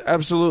 Yeah,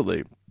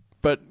 absolutely.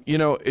 But,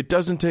 it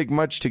doesn't take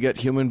much to get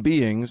human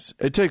beings.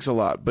 It takes a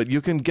lot, but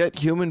you can get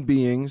human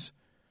beings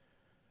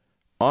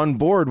on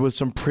board with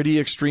some pretty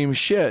extreme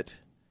shit.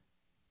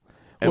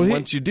 And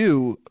once you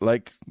do,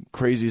 like,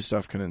 crazy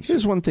stuff can ensue.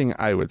 Here's one thing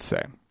I would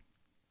say,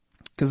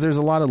 because there's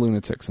a lot of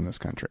lunatics in this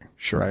country.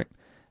 Sure. Right?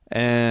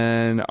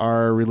 And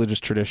our religious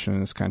tradition in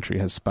this country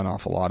has spun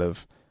off a lot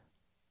of,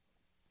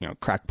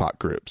 crackpot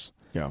groups.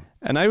 Yeah.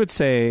 And I would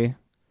say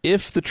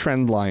if the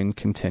trend line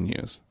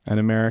continues and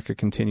America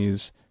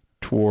continues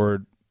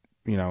toward,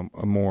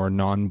 a more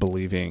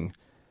non-believing,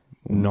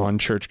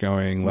 non-church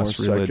going, less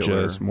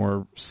religious,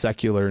 more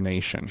secular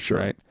nation, sure,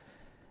 right?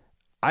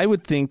 I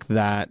would think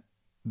that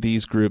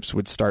these groups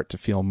would start to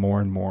feel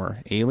more and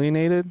more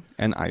alienated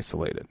and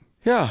isolated.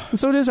 Yeah. And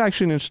so it is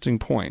actually an interesting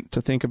point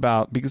to think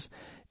about, because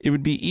it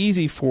would be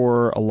easy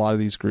for a lot of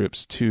these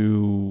groups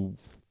to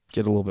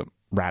get a little bit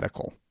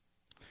radical,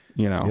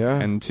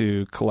 and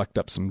to collect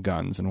up some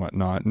guns and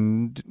whatnot.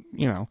 And,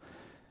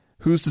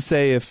 who's to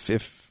say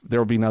if there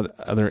will be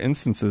other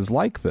instances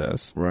like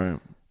this? Right.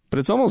 But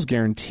it's almost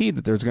guaranteed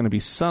that there's going to be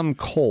some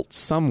cult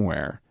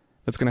somewhere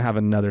that's going to have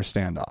another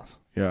standoff.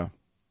 Yeah.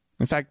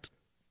 In fact,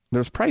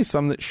 there's probably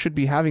some that should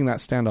be having that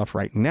standoff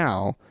right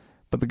now,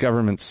 but the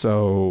government's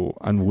so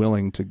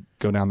unwilling to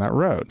go down that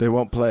road. They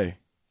won't play.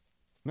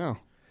 No.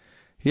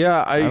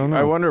 Yeah, don't know.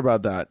 I wonder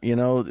about that. You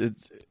know,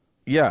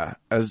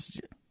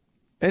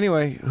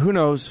 anyway, who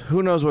knows?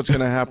 Who knows what's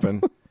going to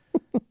happen?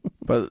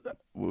 But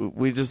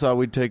we just thought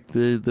we'd take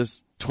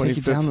this Take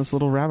you down this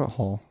little rabbit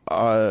hole.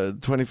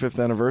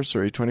 25th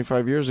anniversary,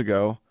 25 years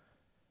ago.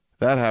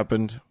 That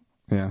happened.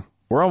 Yeah.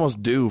 We're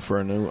almost due for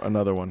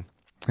another one.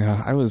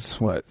 Yeah, I was,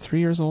 3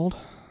 years old?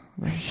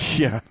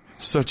 Yeah,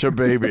 such a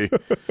baby.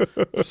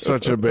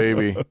 Such a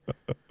baby.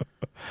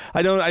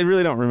 I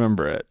really don't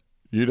remember it.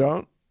 You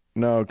don't?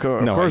 No, of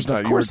course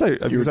not. Of course you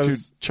I were was too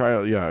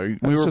child. Yeah,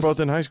 we were both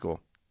in high school.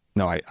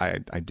 No, I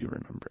do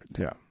remember it.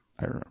 Yeah,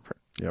 I remember it.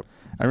 Yep.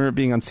 I remember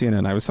being on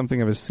CNN. I was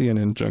something of a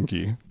CNN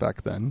junkie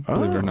back then,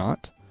 believe it or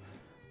not.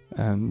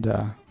 And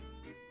yeah,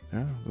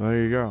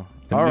 there you go.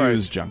 All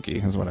news junkie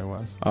is what I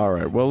was. All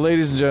right. Well,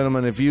 ladies and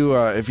gentlemen, if you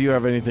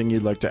have anything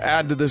you'd like to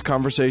add to this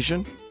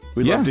conversation,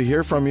 we'd love to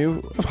hear from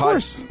you. Of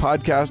course.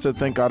 Podcast at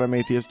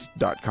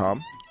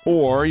thankgodimatheist.com.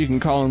 Or you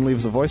can call and leave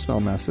us a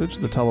voicemail message.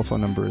 The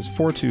telephone number is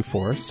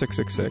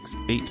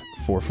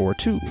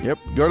 424-666-8442. Yep.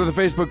 Go to the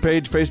Facebook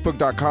page,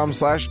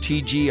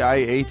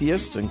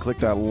 facebook.com/TGIAtheist, and click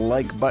that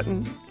like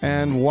button.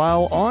 And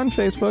while on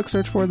Facebook,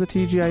 search for the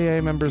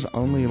TGIA Members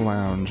Only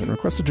Lounge and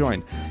request to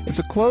join. It's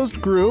a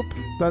closed group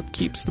that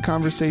keeps the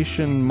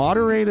conversation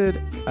moderated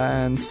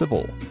and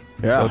civil.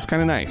 Yeah. So it's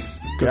kind of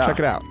nice. Go check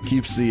it out.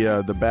 Keeps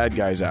the bad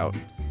guys out.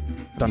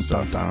 Dun,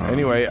 dun, dun.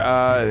 Anyway,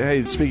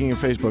 hey, speaking of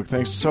Facebook,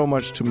 thanks so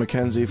much to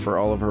Mackenzie for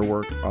all of her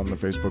work on the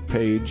Facebook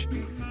page.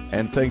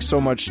 And thanks so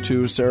much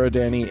to Sarah,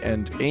 Danny,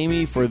 and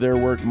Amy for their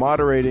work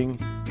moderating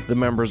the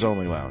Members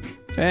Only Lounge.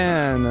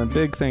 And a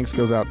big thanks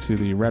goes out to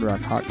the Red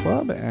Rock Hot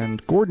Club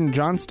and Gordon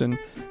Johnston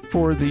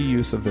for the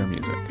use of their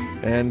music.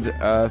 And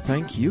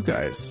thank you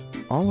guys,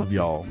 all of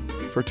y'all,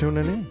 for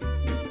tuning in.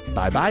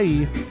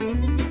 Bye-bye.